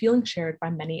occurred is a feeling shared by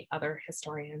many other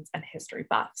historians and history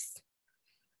buffs.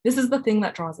 This is the thing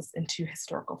that draws us into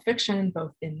historical fiction,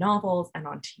 both in novels and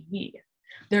on TV.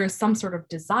 There is some sort of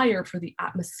desire for the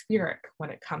atmospheric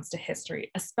when it comes to history,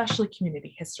 especially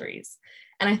community histories.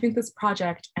 And I think this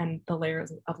project and the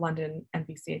Layers of London and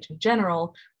VCH in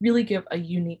general really give a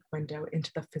unique window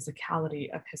into the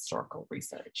physicality of historical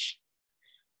research.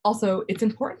 Also, it's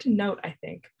important to note, I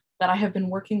think, that I have been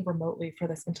working remotely for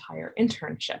this entire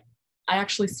internship. I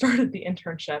actually started the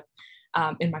internship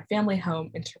in my family home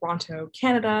in Toronto,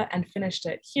 Canada, and finished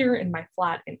it here in my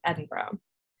flat in Edinburgh.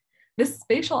 This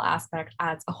spatial aspect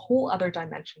adds a whole other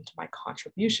dimension to my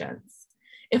contributions.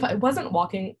 If I wasn't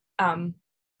walking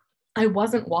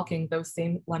those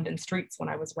same London streets when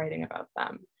I was writing about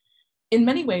them. In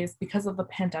many ways, because of the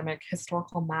pandemic,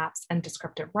 historical maps and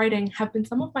descriptive writing have been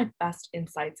some of my best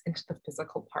insights into the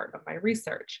physical part of my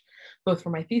research, both for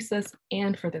my thesis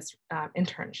and for this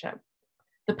internship.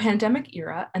 The pandemic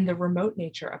era and the remote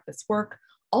nature of this work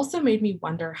also made me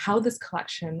wonder how this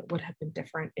collection would have been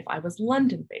different if I was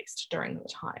London-based during the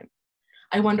time.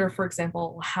 I wonder, for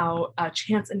example, how a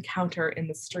chance encounter in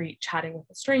the street chatting with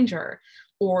a stranger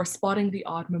or spotting the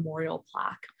odd memorial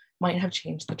plaque might have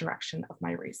changed the direction of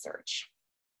my research.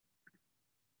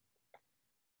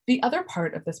 The other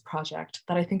part of this project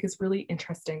that I think is really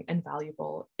interesting and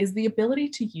valuable is the ability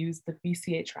to use the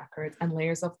VCH records and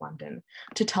Layers of London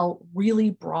to tell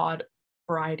really broad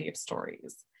variety of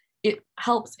stories. It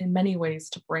helps in many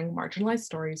ways to bring marginalized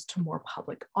stories to more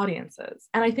public audiences.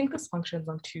 And I think this functions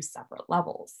on two separate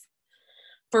levels.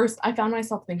 First, I found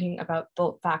myself thinking about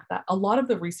the fact that a lot of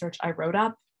the research I wrote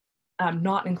up,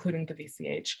 not including the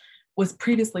VCH, was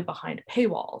previously behind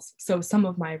paywalls. So some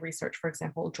of my research, for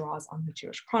example, draws on the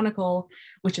Jewish Chronicle,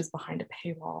 which is behind a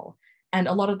paywall. And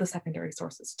a lot of the secondary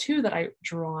sources too that I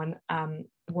drew on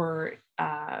were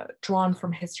drawn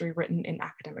from history written in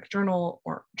academic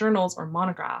journals or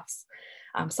monographs,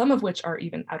 some of which are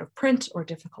even out of print or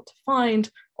difficult to find,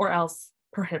 or else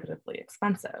prohibitively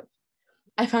expensive.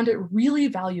 I found it really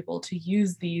valuable to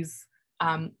use these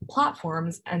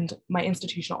platforms and my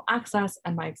institutional access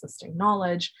and my existing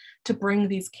knowledge to bring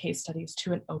these case studies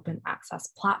to an open access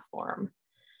platform.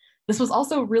 This was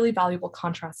also a really valuable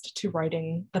contrast to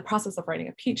the process of writing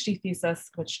a PhD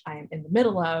thesis, which I am in the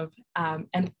middle of,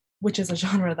 and which is a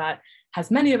genre that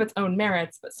has many of its own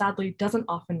merits, but sadly doesn't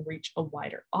often reach a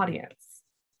wider audience.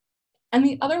 And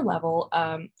the other level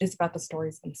is about the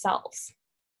stories themselves.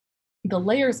 The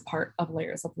layers part of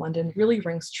Layers of London really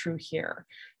rings true here,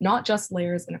 not just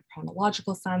layers in a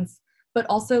chronological sense, but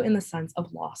also in the sense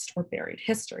of lost or buried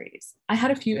histories. I had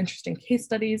a few interesting case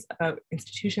studies about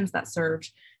institutions that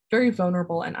served very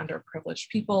vulnerable and underprivileged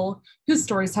people whose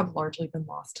stories have largely been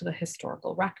lost to the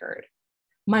historical record.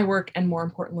 My work, and more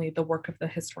importantly, the work of the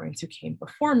historians who came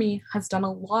before me, has done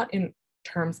a lot in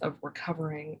terms of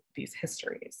recovering these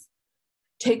histories.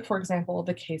 Take, for example,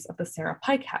 the case of the Sarah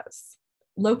Pike House.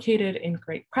 Located in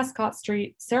Great Prescott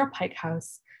Street, Sarah Pike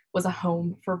House was a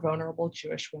home for vulnerable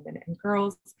Jewish women and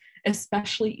girls,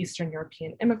 especially Eastern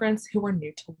European immigrants who were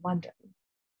new to London.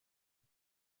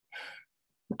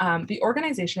 The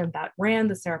organization that ran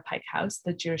the Sarah Pike House,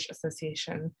 the Jewish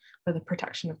Association for the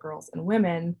Protection of Girls and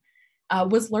Women,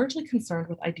 was largely concerned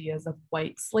with ideas of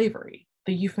white slavery,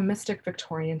 the euphemistic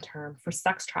Victorian term for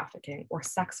sex trafficking or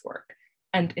sex work.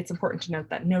 And it's important to note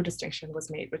that no distinction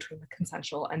was made between the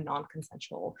consensual and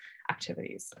non-consensual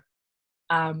activities.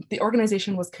 The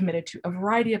organization was committed to a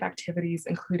variety of activities,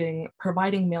 including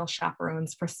providing male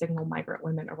chaperones for signal migrant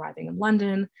women arriving in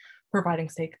London, providing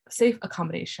safe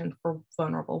accommodation for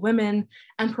vulnerable women,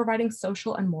 and providing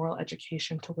social and moral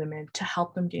education to women to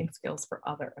help them gain skills for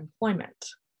other employment.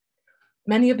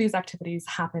 Many of these activities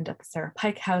happened at the Sarah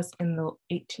Pike House in the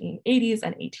 1880s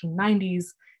and 1890s,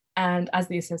 and as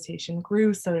the association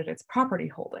grew, so did its property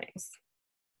holdings.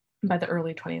 By the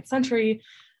early 20th century,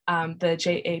 the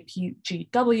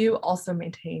JAPGW also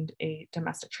maintained a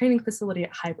domestic training facility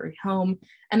at Highbury Home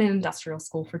and an industrial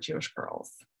school for Jewish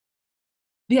girls.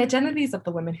 The identities of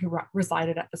the women who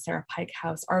resided at the Sarah Pike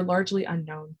House are largely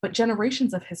unknown, but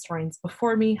generations of historians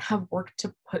before me have worked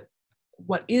to put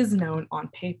what is known on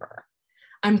paper.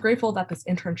 I'm grateful that this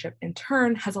internship in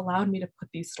turn has allowed me to put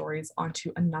these stories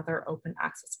onto another open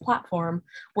access platform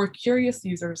where curious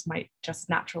users might just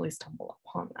naturally stumble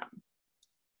upon them.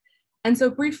 And so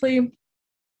briefly,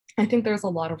 I think there's a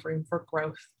lot of room for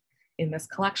growth in this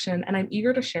collection, and I'm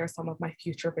eager to share some of my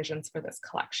future visions for this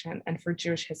collection and for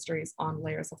Jewish histories on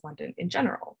Layers of London in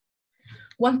general.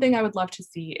 One thing I would love to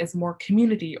see is more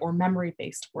community or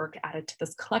memory-based work added to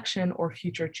this collection or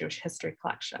future Jewish history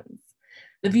collections.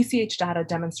 The VCH data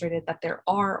demonstrated that there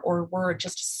are or were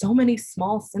just so many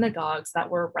small synagogues that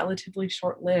were relatively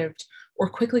short-lived or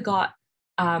quickly got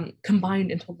combined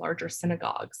into larger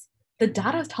synagogues. The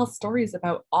data tells stories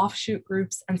about offshoot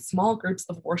groups and small groups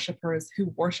of worshipers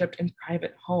who worshiped in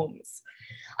private homes.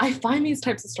 I find these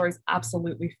types of stories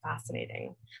absolutely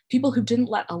fascinating. People who didn't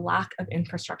let a lack of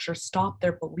infrastructure stop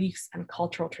their beliefs and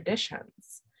cultural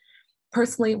traditions.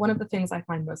 Personally, one of the things I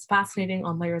find most fascinating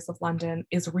on Layers of London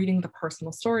is reading the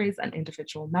personal stories and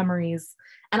individual memories.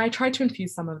 And I tried to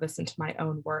infuse some of this into my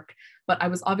own work, but I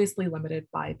was obviously limited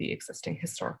by the existing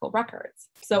historical records.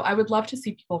 So I would love to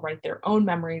see people write their own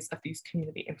memories of these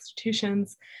community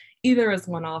institutions, either as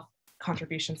one-off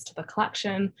contributions to the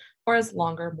collection or as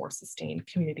longer, more sustained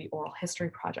community oral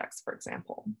history projects, for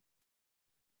example.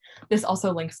 This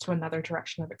also links to another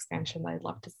direction of expansion that I'd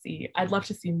love to see. I'd love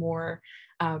to see more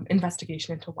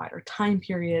investigation into wider time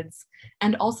periods.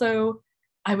 And also,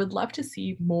 I would love to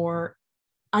see more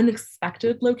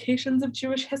unexpected locations of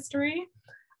Jewish history.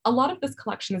 A lot of this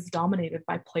collection is dominated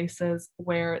by places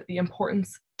where the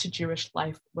importance to Jewish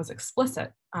life was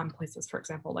explicit, places, for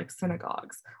example, like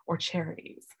synagogues or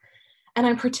charities. And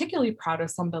I'm particularly proud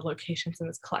of some of the locations in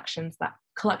this collection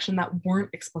that weren't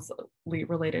explicitly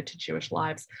related to Jewish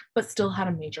lives, but still had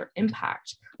a major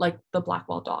impact, like the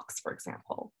Blackwell Docks, for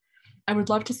example. I would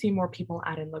love to see more people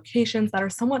add in locations that are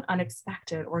somewhat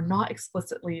unexpected or not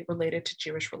explicitly related to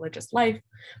Jewish religious life,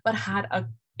 but had an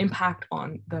impact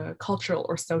on the cultural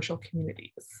or social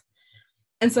communities.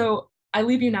 And so I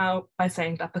leave you now by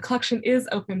saying that the collection is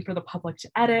open for the public to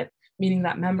edit, meaning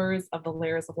that members of the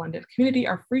Layers of London community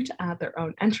are free to add their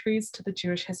own entries to the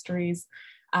Jewish Histories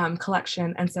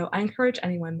collection. And so I encourage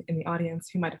anyone in the audience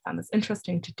who might have found this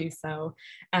interesting to do so.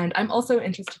 And I'm also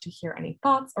interested to hear any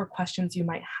thoughts or questions you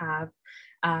might have.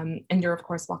 And you're of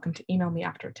course welcome to email me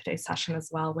after today's session as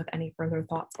well with any further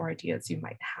thoughts or ideas you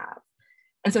might have.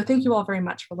 And so thank you all very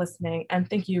much for listening. And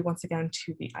thank you once again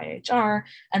to the IHR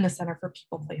and the Center for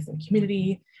People, Place, and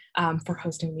Community for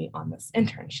hosting me on this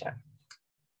internship.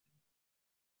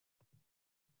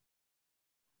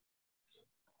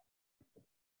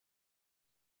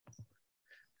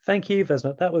 Thank you,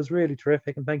 Vesna. That was really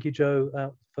terrific, and thank you,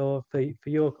 Joe, for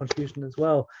your contribution as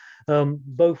well.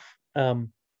 Both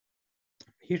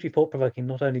hugely thought-provoking,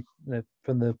 not only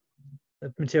from the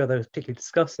material that I was particularly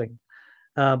discussing,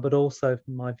 but also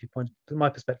from my viewpoint, from my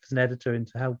perspective as an editor,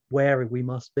 into how wary we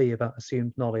must be about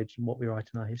assumed knowledge and what we write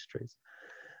in our histories.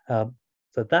 So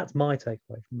that's my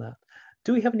takeaway from that.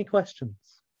 Do we have any questions?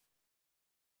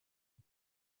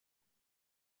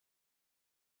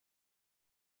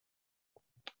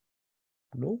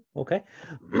 No. Okay.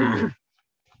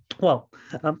 Well,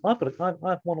 I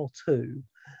have one or two.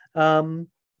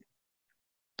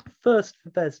 First, for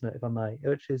Vesna, if I may,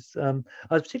 which is I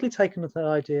was particularly taken with that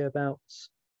idea about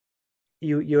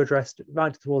you addressed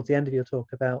right towards the end of your talk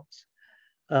about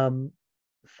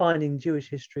finding Jewish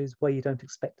histories where you don't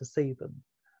expect to see them.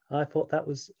 I thought that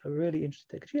was a really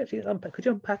interesting. Could you actually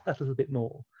unpack that a little bit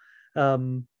more?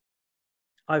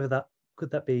 Either that.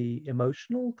 Could that be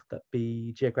emotional? Could that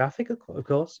be geographic? Of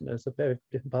course, so very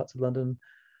different parts of London,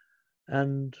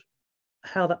 and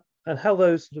how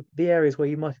those sort of the areas where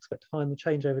you might expect to find them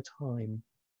change over time.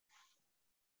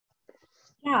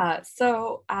 Yeah.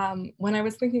 So when I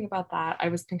was thinking about that, I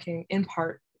was thinking in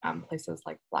part places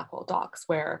like Blackwell Docks,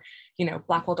 where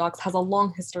Blackwell Docks has a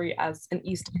long history as an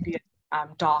East India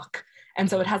dock, and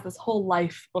so it has this whole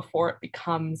life before it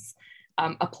becomes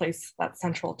a place that's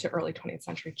central to early 20th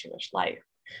century Jewish life.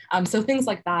 So things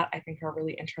like that I think are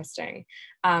really interesting.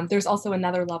 There's also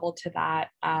another level to that.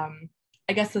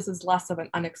 I guess this is less of an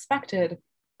unexpected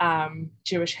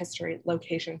Jewish history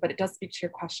location, but it does speak to your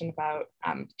question about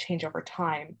change over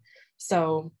time.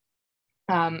 So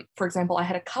For example, I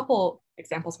had a couple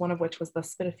examples, one of which was the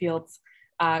Spitalfields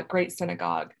Great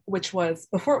Synagogue, which was,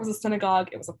 before it was a synagogue,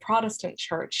 it was a Protestant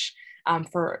church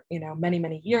for many,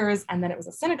 many years. And then it was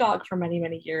a synagogue for many,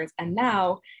 many years. And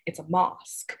now it's a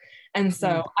mosque. And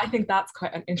so I think that's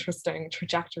quite an interesting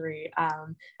trajectory.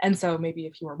 And so maybe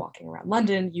if you were walking around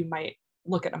London, you might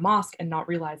look at a mosque and not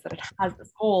realize that it has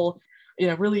this whole,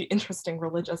 really interesting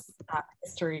religious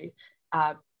history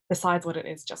besides what it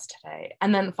is just today.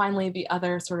 And then finally, the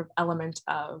other sort of element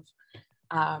of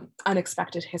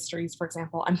unexpected histories, for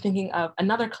example, I'm thinking of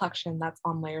another collection that's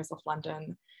on Layers of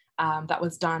London that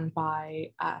was done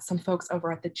by some folks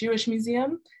over at the Jewish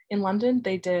Museum in London.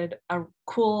 They did a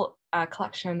cool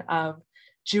collection of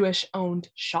Jewish-owned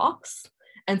shops.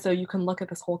 And so you can look at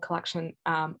this whole collection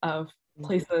of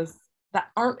places that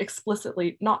aren't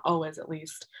explicitly, not always at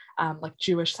least, like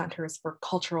Jewish centers for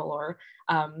cultural or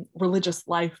religious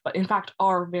life, but in fact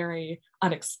are very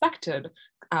unexpected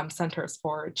centers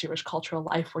for Jewish cultural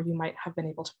life, where you might have been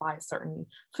able to buy certain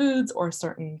foods or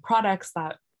certain products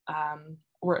that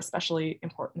were especially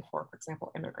important for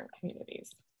example, immigrant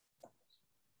communities.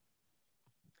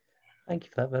 Thank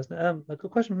you for that, Vesna. I've got a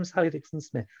question from Sally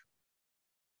Dixon-Smith.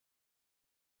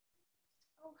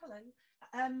 Oh,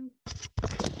 hello.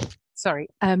 Sorry.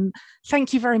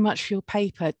 Thank you very much for your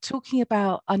paper. Talking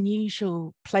about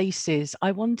unusual places,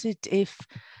 I wondered if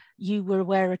you were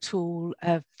aware at all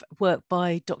of work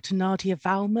by Dr. Nadia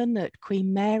Valman at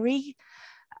Queen Mary.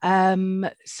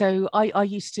 So I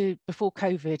used to, before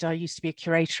COVID, I used to be a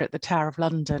curator at the Tower of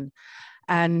London,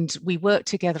 and we worked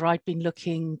together. I'd been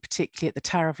looking particularly at the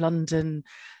Tower of London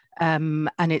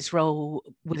and its role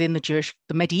within the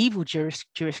medieval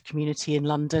Jewish community in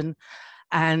London,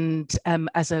 and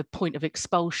as a point of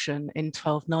expulsion in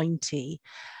 1290.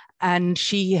 And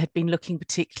she had been looking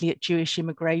particularly at Jewish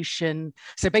immigration.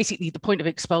 So basically the point of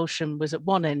expulsion was at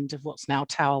one end of what's now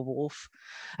Tower Wharf.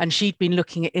 And she'd been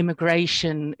looking at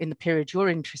immigration in the period you're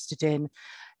interested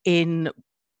in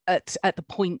at the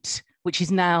point which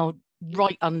is now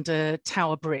right under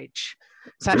Tower Bridge.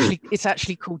 It's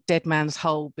actually called Dead Man's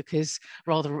Hole because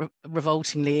rather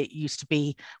revoltingly, it used to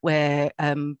be where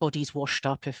bodies washed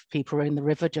up if people were in the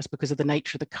river just because of the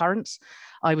nature of the currents.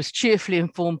 I was cheerfully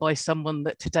informed by someone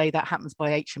that today that happens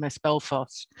by HMS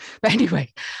Belfast. But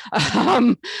anyway,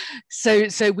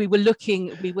 so we were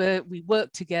looking, we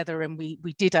worked together, and we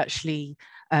did actually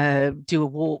do a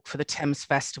walk for the Thames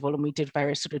Festival, and we did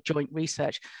various sort of joint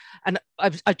research. And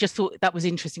I just thought that was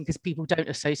interesting because people don't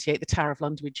associate the Tower of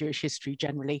London with Jewish history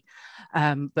generally,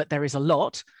 but there is a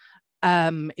lot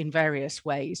in various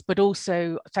ways. But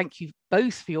also thank you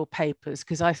both for your papers,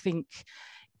 because I think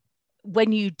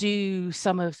when you do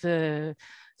some of the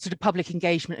sort of public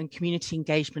engagement and community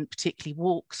engagement, particularly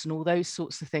walks and all those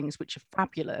sorts of things, which are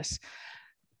fabulous,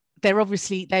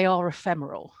 they are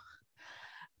ephemeral.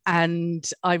 And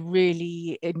I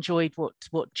really enjoyed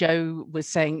what Joe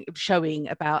was showing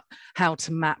about how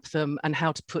to map them and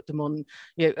how to put them on,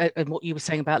 and what you were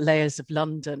saying about Layers of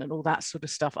London and all that sort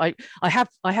of stuff. I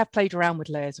have played around with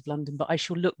Layers of London, but I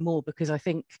shall look more, because I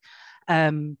think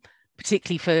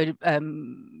particularly for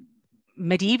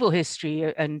medieval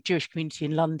history and Jewish community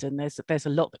in London, there's a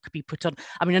lot that could be put on.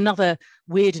 I mean, another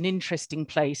weird and interesting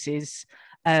place is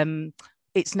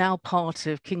it's now part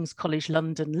of King's College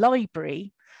London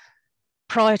Library.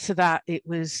 Prior to that, it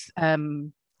was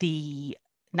the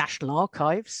National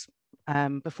Archives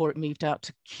before it moved out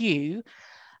to Kew.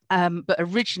 But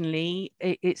originally,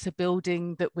 it's a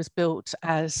building that was built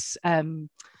as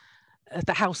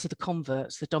the House of the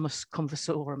Converts, the Domus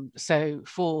Conversorum. So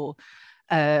for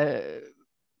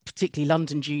particularly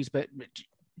London Jews, but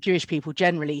Jewish people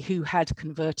generally who had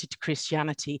converted to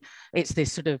Christianity, it's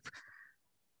this sort of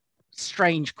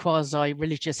strange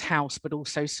quasi-religious house, but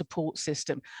also support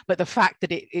system. But the fact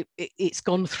that it's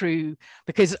gone through,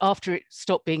 because after it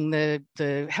stopped being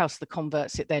the House of the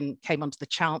Converts, it then came under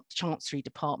the Chancery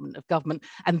Department of Government,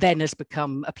 and then has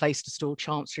become a place to store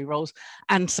Chancery rolls,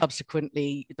 and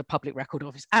subsequently the Public Record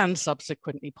Office, and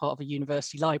subsequently part of a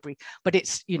university library. But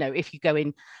it's, if you go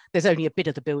in, there's only a bit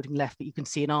of the building left, but you can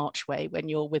see an archway when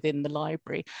you're within the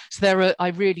library. So I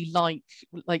really like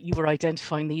you were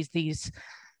identifying these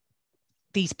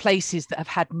places that have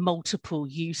had multiple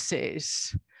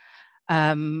uses,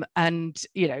 and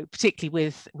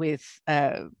particularly with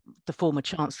the former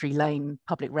Chancery Lane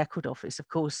Public Record Office, of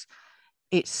course,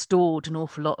 it stored an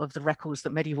awful lot of the records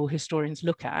that medieval historians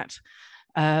look at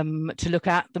to look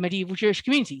at the medieval Jewish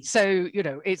community. So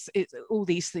it's all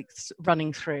these things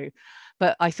running through.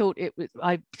 But I thought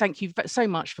I thank you so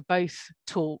much for both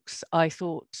talks. I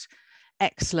thought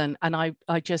excellent, and I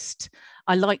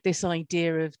like this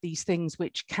idea of these things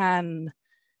which can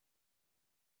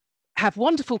have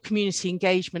wonderful community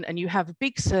engagement and you have a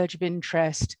big surge of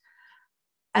interest,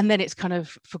 and then it's kind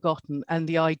of forgotten. And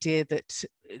the idea that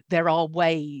there are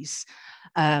ways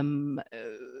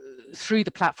through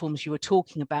the platforms you were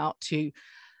talking about to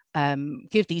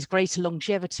give these greater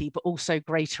longevity, but also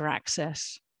greater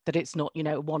access, that it's not, you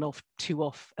know, a one-off,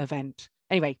 two-off event.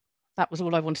 Anyway, that was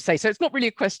all I wanted to say. So it's not really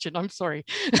a question, I'm sorry.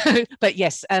 But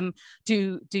yes,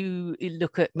 do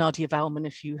look at Nadia Valman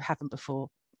if you haven't before,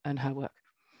 and her work.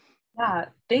 Yeah,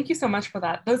 thank you so much for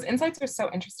that. Those insights are so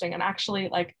interesting. And actually,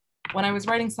 like, when I was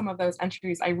writing some of those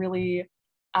entries, I really,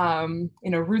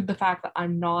 rued the fact that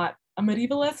I'm not a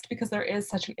medievalist, because there is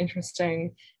such an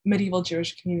interesting medieval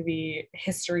Jewish community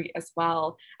history as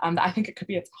well. That I think it could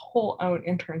be its whole own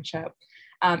internship.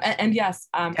 And yes,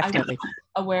 I'm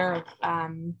aware of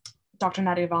Dr.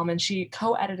 Nadia Valman. She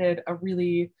co-edited a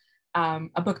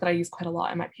book that I use quite a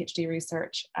lot in my PhD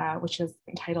research, which is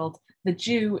entitled "The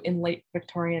Jew in Late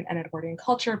Victorian and Edwardian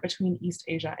Culture Between East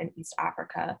Asia and East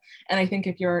Africa." And I think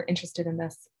if you're interested in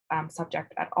this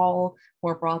subject at all,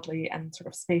 more broadly, and sort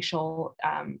of spatial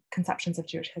conceptions of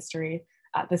Jewish history,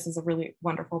 this is a really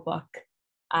wonderful book,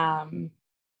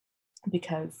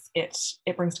 because it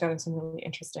brings together some really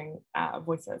interesting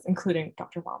voices, including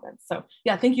Dr. Valman. So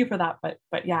yeah, thank you for that.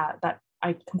 But yeah, that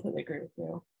I completely agree with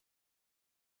you.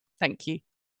 Thank you.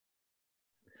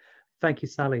 Thank you,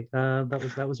 Sally.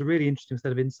 That was a really interesting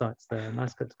set of insights there.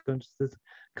 Nice to go into this.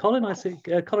 Colin, I see.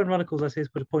 Colin Runnacles, I see, has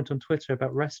put a point on Twitter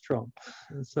about restaurants.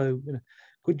 So, you know,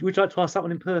 would you like to ask that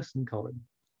one in person, Colin,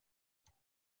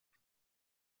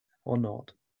 or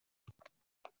not?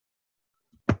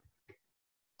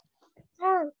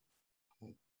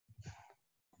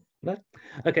 No.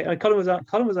 Okay. Colin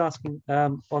was asking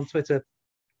on Twitter.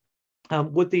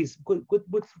 Would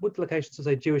locations of,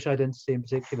 say, Jewish identity in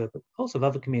particular, but also of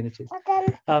other communities,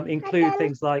 include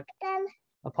things like,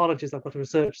 apologies, I've got a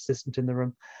research assistant in the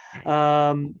room,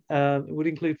 would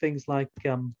include things like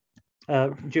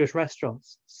Jewish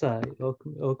restaurants, say, or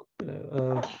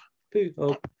food,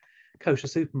 or kosher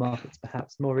supermarkets,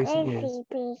 perhaps, more recent years?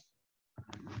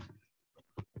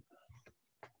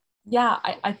 Yeah,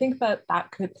 I think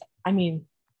that could, I mean,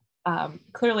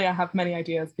 clearly I have many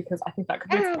ideas, because I think that could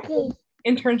be an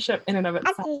internship in and of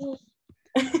itself.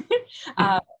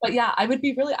 But yeah, I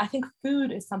think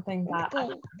food is something that I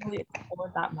haven't really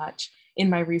explored that much in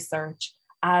my research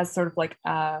as sort of like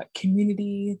a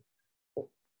community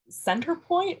center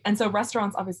point. And so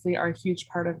restaurants obviously are a huge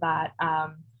part of that.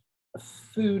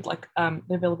 Food, like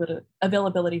the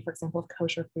availability, for example, of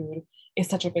kosher food is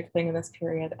such a big thing in this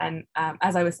period. And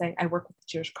as I was saying, I work with the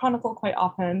Jewish Chronicle quite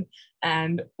often.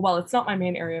 And while it's not my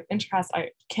main area of interest,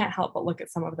 I can't help but look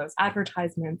at some of those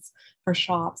advertisements for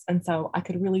shops. And so I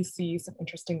could really see some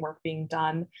interesting work being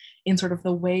done in sort of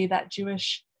the way that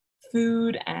Jewish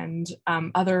food and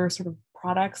other sort of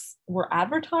products were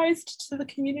advertised to the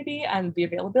community, and the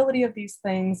availability of these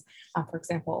things. For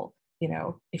example, you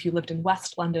know, if you lived in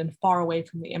West London, far away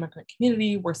from the immigrant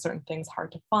community, were certain things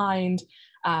hard to find?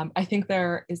 I think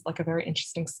there is like a very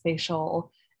interesting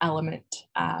spatial element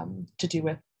to do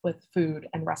with food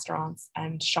and restaurants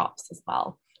and shops as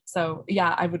well. So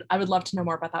yeah, I would love to know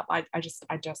more about that, but I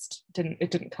just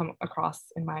didn't come across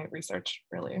in my research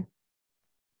really.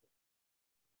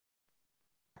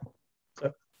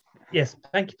 So, yes,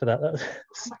 thank you for that.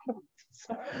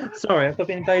 Sorry, I've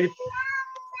been invaded.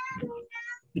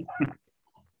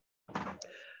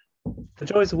 The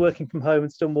joys of working from home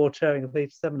and still more chairing a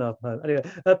Peter seminar from home. Anyway,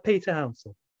 Peter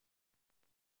Hounsell.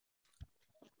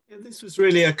 Yeah, this was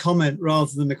really a comment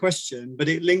rather than a question, but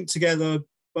it linked together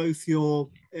both your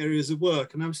areas of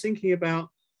work. And I was thinking about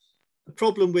the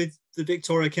problem with the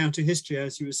Victoria County history,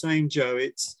 as you were saying, Joe.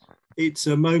 It's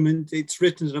a moment, it's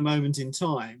written at a moment in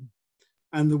time,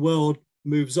 and the world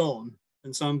moves on.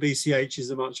 And some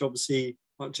BCHs are obviously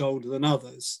much older than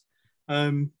others.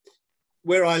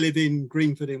 Where I live in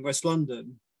Greenford in West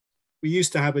London, we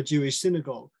used to have a Jewish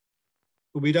synagogue,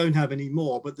 but we don't have any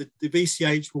more. But the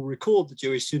VCH will record the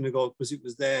Jewish synagogue because it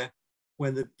was there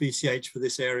when the VCH for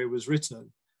this area was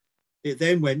written. It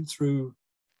then went through,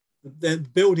 the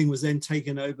building was then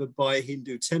taken over by a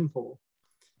Hindu temple,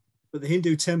 but the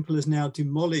Hindu temple has now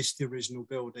demolished the original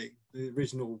building, the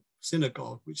original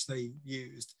synagogue, which they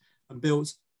used, and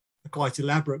built a quite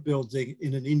elaborate building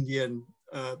in an Indian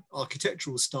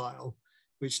architectural style,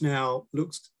 which now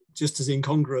looks just as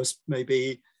incongruous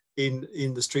maybe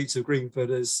in the streets of Greenford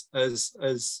as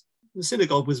the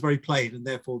synagogue was very plain and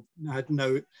therefore had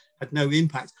no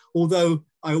impact. Although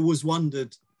I always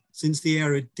wondered, since the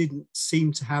area didn't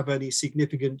seem to have any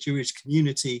significant Jewish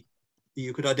community that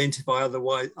you could identify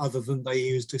other than they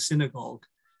used a synagogue.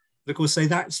 But of course,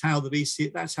 that's how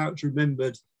it's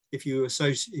remembered if you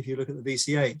look at the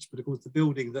VCH, but of course the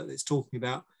building that it's talking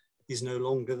about is no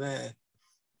longer there.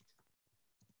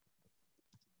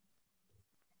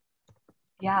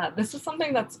 Yeah, this is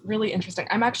something that's really interesting.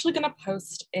 I'm actually going to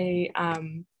post a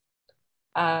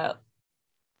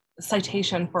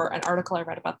citation for an article I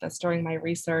read about this during my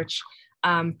research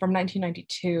from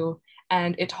 1992.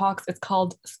 And it's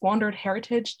called Squandered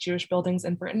Heritage, Jewish Buildings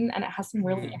in Britain. And it has some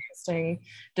really interesting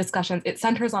discussions. It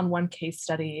centers on one case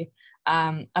study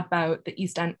about the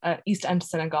East End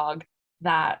synagogue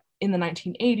that in the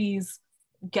 1980s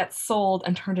gets sold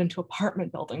and turned into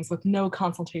apartment buildings with no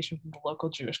consultation from the local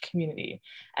Jewish community.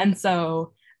 And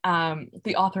so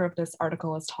the author of this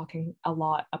article is talking a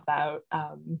lot about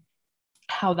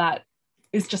how that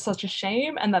is just such a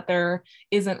shame, and that there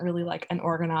isn't really like an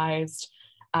organized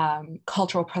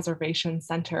cultural preservation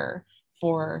center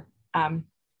for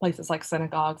places like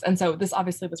synagogues. And so this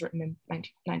obviously was written in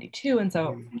 1992. And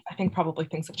so I think probably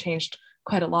things have changed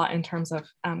quite a lot in terms of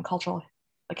cultural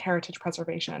like heritage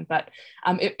preservation, but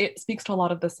it speaks to a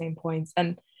lot of the same points.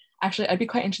 And actually, I'd be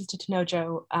quite interested to know,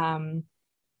 Joe,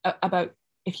 about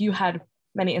if you had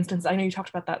many instances. I know you talked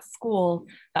about that school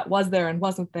that was there and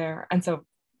wasn't there. And so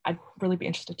I'd really be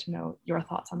interested to know your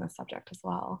thoughts on this subject as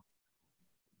well.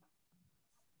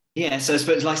 Yeah, so I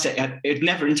suppose, like I said, it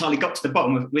never entirely got to the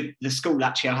bottom of with the school.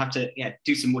 Actually, I'll have to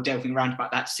do some more delving around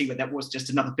about that to see whether that was just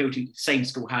another building the same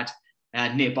school had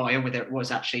nearby, or whether it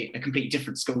was actually a completely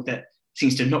different school that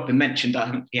seems to have not been mentioned. I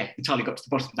haven't entirely got to the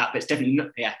bottom of that, but it's definitely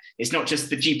not, it's not just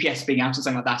the GPS being out or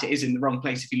something like that. It is in the wrong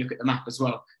place if you look at the map as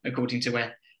well, according to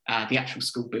where the actual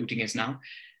school building is now.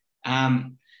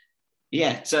 But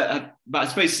I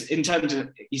suppose in terms of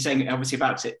you saying obviously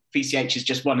about it, VCH is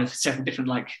just one of several different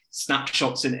like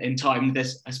snapshots in time.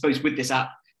 There's, I suppose, with this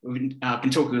app, we've been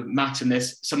talking with Matt, and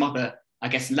there's some other, I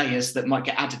guess, layers that might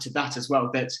get added to that as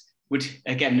well that would,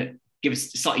 again, give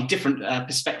us a slightly different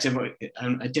perspective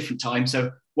at a different time.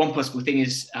 So one possible thing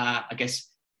is, I guess,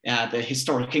 the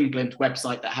Historic England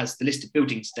website that has the list of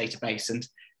buildings database, and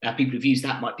people who've used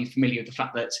that might be familiar with the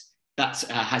fact that that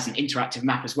has an interactive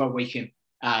map as well, where you can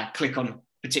click on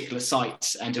particular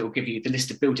sites and it will give you the list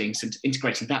of buildings, and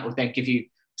integrating that will then give you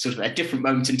sort of a different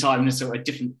moment in time and a sort of a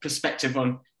different perspective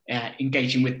on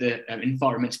engaging with the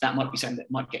environment. That might be something that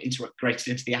might get integrated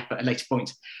into the app at a later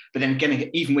point. But then again,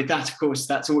 even with that, of course,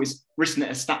 that's always written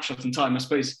at a snapshot in time. I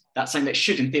suppose that's something that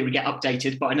should in theory get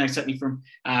updated, but I know certainly from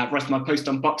writing my post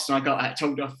on Buxton, I got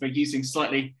told off for using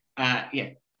slightly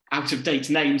out-of-date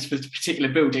names for particular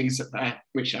buildings,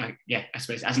 which I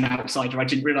suppose as an outsider, I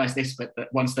didn't realise this, but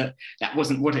ones that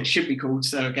wasn't what it should be called.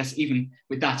 So I guess even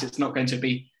with that, it's not going to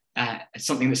be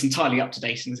something that's entirely up to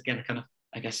date. And again, kind of,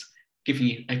 I guess, giving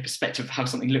you a perspective of how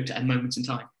something looked at a moment in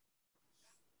time.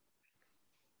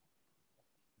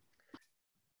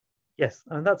 Yes,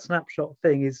 and that snapshot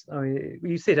thing is, I mean,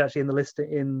 you see it actually in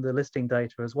the listing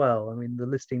data as well. I mean, the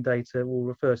listing data will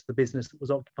refer to the business that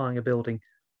was occupying a building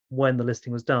when the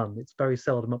listing was done. It's very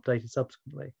seldom updated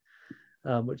subsequently,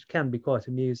 which can be quite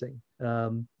amusing.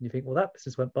 You think, well, that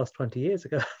business went bust 20 years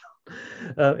ago.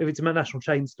 If it's a national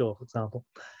chain store, for example.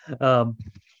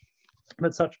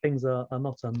 But such things are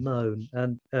not unknown.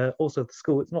 And also the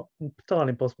school, it's not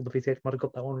entirely impossible the VCH might have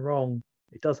got that one wrong.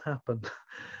 It does happen.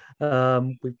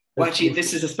 Well, actually,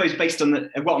 this is, I suppose, based on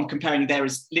what I'm comparing there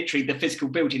is literally the physical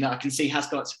building that I can see has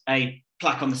got a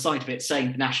plaque on the side of it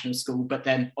saying the National School, but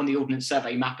then on the Ordnance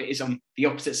Survey map, it is on the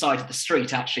opposite side of the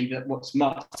street, actually, that what's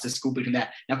marked as a school building there.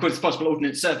 Now, of course, it's possible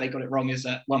Ordnance Survey got it wrong is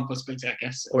one possibility, I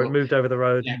guess. Or it moved over the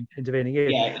road in intervening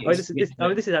years.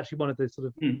 This is actually one of the sort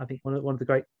of, I think, one of the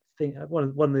great things, one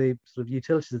of the sort of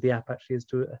utilities of the app actually is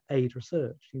to aid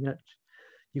research.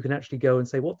 You can actually go and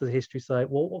say, what does history say?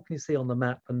 Well, what can you see on the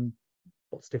map, and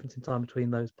what's the difference in time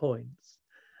between those points,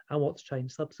 and what's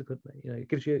changed subsequently? It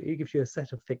gives you a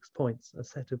set of fixed points, a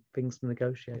set of things to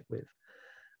negotiate with.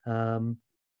 But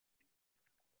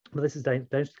this is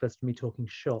dangerously close to me talking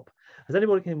shop. Has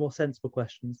anybody any more sensible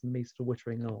questions than me sort of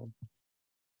wittering on?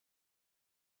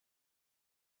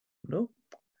 No.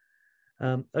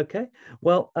 Okay.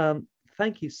 Well.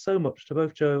 Thank you so much to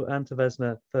both Joe and to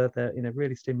Vesna for their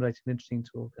really stimulating and interesting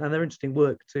talk, and their interesting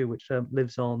work too, which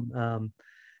lives on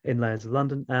in Layers of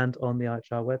London and on the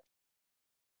IHR web.